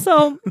while.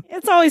 So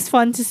it's always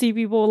fun to see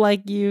people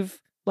like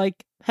you've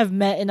like have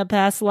met in a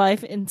past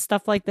life and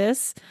stuff like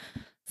this.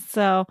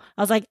 So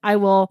I was like, I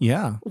will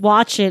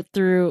watch it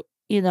through,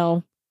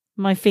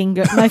 my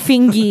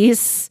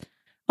fingies.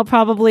 I'll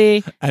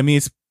probably. I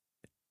mean,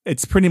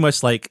 it's pretty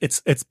much like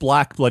it's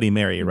Black Bloody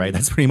Mary, right?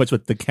 That's pretty much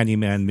what the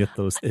Candyman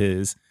mythos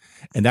is,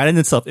 and that in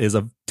itself is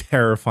a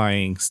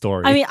terrifying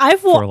story. I mean,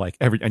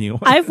 anyone.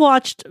 I've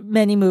watched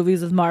many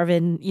movies with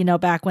Marvin,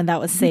 back when that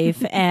was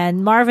safe,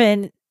 and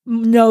Marvin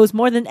knows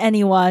more than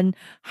anyone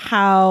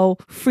how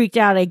freaked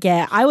out I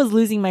get. I was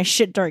losing my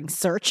shit during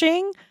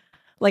Searching.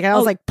 Like I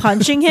was like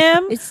punching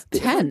him. It's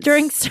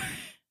tense.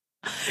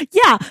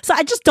 Yeah. So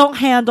I just don't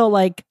handle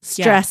like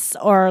stress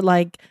or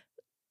like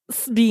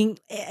being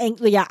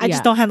angry. Yeah. I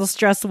just don't handle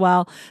stress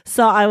well.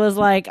 So I was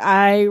like,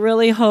 I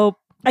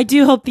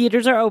do hope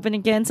theaters are open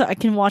again so I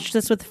can watch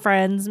this with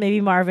friends,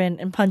 maybe Marvin,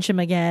 and punch him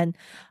again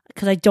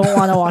because I don't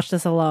want to watch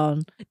this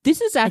alone.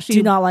 This is actually I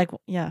do not like.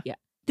 Yeah.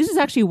 This is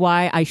actually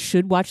why I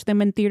should watch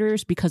them in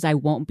theaters because I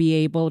won't be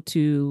able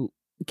to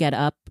get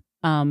up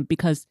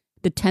because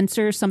the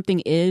tenser something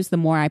is, the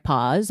more I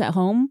pause at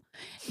home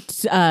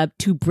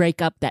to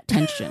break up that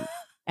tension.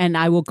 And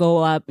I will go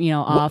up,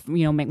 off,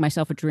 make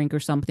myself a drink or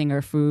something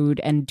or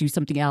food and do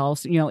something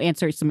else,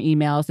 answer some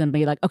emails and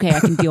be like, okay, I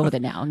can deal with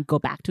it now and go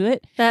back to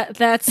it.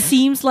 That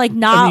seems like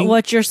not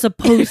what you're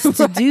supposed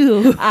to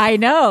do. I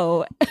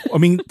know. I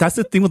mean, that's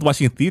the thing with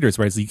watching in theaters,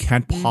 right? Is you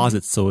can't pause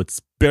it so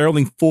it's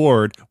barreling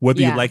forward whether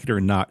you Yeah. like it or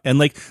not. And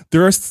like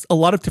there are a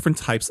lot of different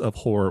types of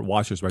horror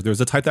watchers, right?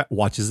 There's a type that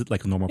watches it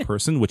like a normal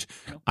person, which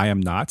I am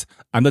not.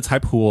 I'm the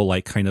type who will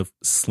like kind of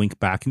slink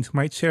back into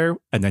my chair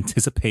and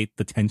anticipate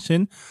the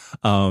tension.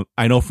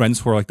 I know friends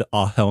who are like the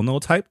oh hell no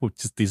type, which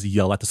just they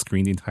yell at the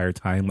screen the entire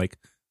time. Like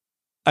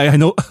I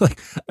know, like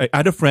I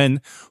had a friend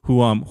who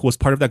was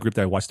part of that group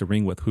that I watched The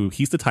Ring with. Who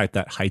he's the type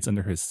that hides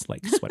under his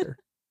like sweater.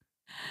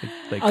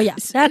 Like, Oh yeah,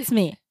 that's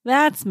me.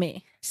 That's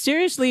me.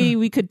 Seriously,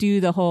 we could do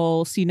the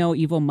whole see no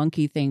evil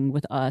monkey thing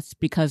with us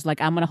because, like,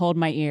 I'm gonna hold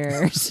my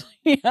ears,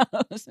 you know,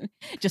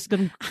 just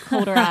gonna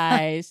hold our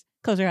eyes,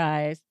 close our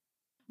eyes.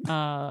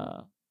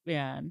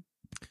 Man,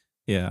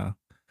 yeah,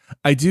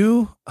 I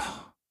do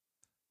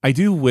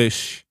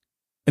wish,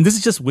 and this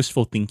is just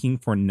wishful thinking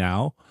for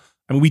now.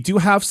 I mean, we do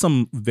have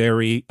some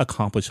very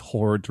accomplished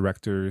horror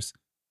directors.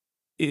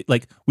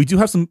 Like, we do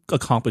have some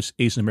accomplished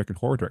Asian American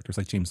horror directors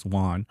like James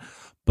Wan,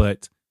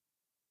 but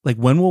like,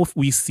 when will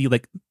we see,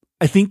 like,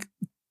 I think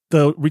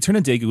the Return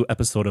of Daegu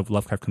episode of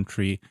Lovecraft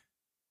Country,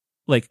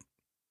 like,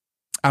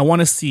 I want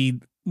to see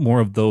more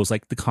of those,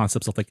 like the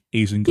concepts of like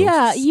Asian ghosts.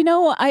 yeah, you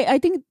know, I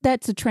think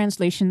that's a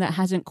translation that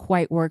hasn't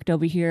quite worked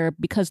over here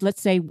because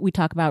let's say we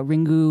talk about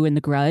Ringu and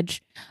The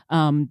Grudge,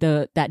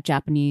 that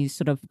Japanese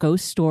sort of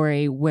ghost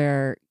story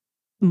where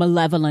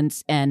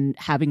malevolence and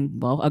having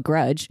a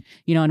grudge,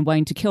 you know, and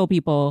wanting to kill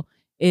people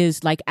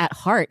is like at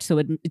heart,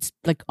 so it's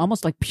like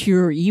almost like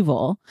pure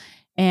evil.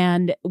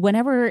 And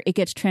whenever it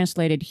gets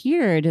translated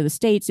here to the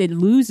States, it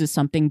loses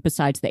something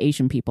besides the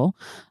Asian people.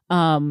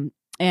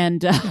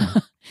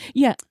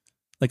 Yeah,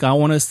 like I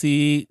want to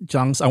see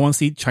I want to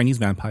see Chinese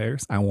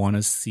vampires. I want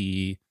to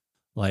see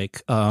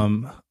like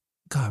God,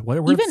 what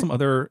are Even- some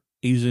other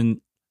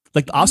Asian,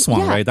 like the Aswang,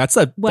 Yeah. right? That's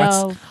That's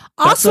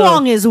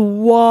Aswang is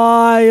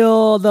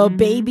wild. The Mhm.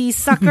 baby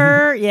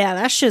sucker. Yeah,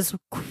 that's just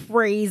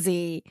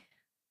crazy.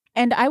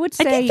 and I would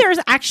I say think there's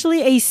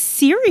actually a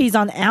series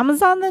on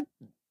Amazon that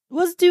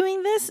was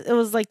doing this. It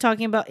was like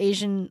talking about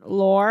Asian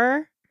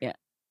lore.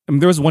 I mean,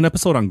 there was one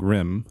episode on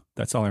Grimm.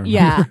 That's all I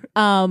remember.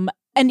 yeah.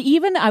 And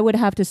even I would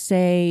have to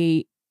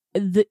say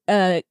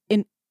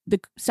in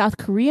the South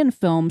Korean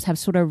films have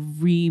sort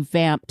of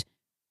revamped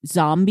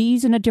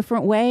zombies in a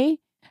different way.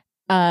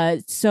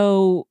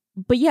 So,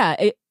 but yeah,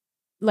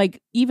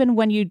 like even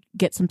when you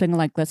get something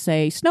like, let's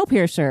say,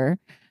 Snowpiercer,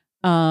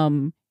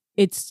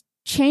 it's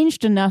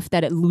changed enough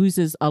that it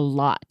loses a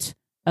lot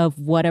of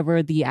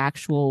whatever the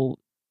actual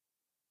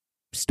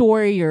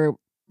story or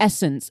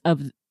essence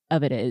of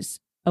it is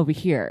over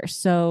here.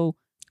 So,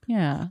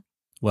 yeah.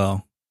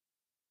 Well,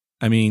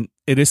 I mean,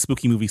 it is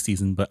spooky movie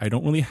season, but I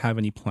don't really have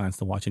any plans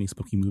to watch any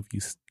spooky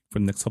movies for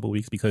the next couple of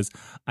weeks because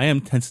I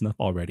am tense enough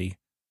already.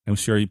 I'm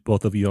sure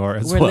both of you are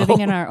as We're well. living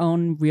in our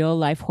own real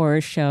life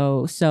horror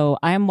show, so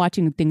I am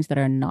watching things that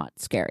are not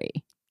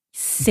scary.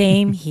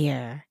 Same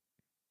here.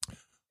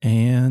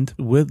 And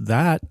with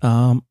that,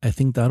 I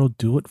think that'll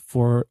do it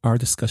for our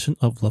discussion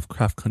of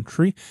Lovecraft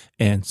Country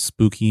and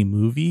spooky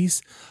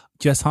movies.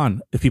 Jess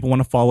Han, if people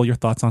want to follow your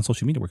thoughts on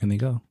social media, where can they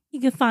go? You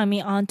can find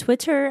me on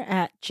Twitter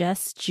at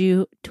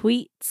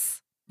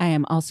JessJuTweets. I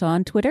am also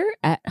on Twitter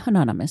at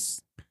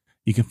Anonymous.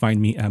 You can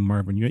find me at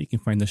Marvin Yue. You can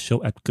find the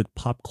show at Good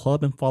Pop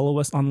Club and follow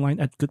us online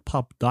at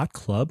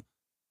goodpop.club.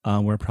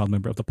 We're a proud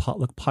member of the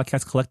Potluck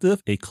Podcast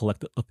Collective, a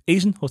collective of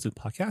Asian hosted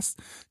podcasts.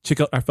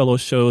 Check out our fellow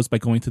shows by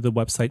going to the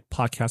website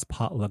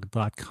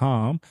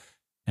podcastpotluck.com.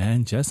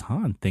 And Jess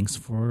Han, thanks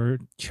for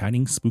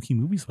chatting spooky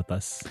movies with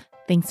us.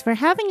 Thanks for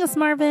having us,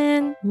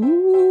 Marvin.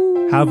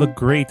 Ooh. Have a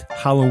great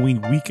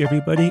Halloween week,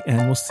 everybody,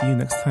 and we'll see you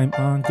next time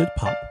on Good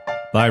Pop.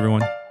 Bye,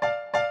 everyone.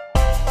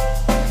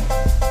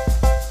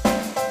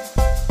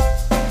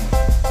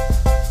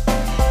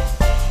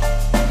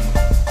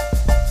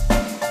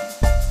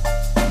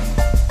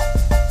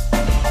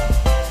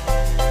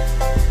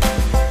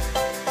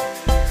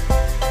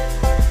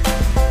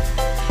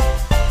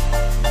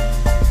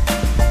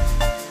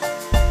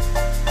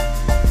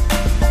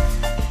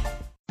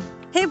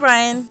 Hey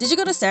Brian, did you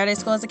go to Saturday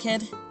school as a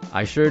kid?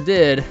 I sure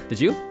did. Did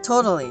you?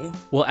 Totally.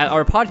 Well, at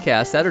our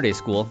podcast, Saturday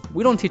School,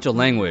 we don't teach a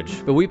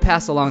language, but we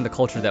pass along the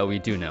culture that we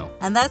do know.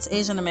 And that's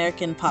Asian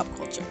American pop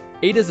culture.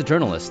 Ada's a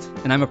journalist,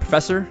 and I'm a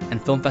professor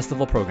and film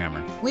festival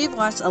programmer. We've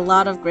watched a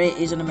lot of great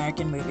Asian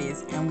American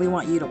movies, and we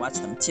want you to watch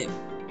them too.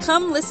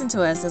 Come listen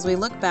to us as we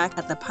look back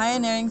at the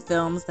pioneering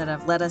films that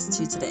have led us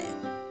to today.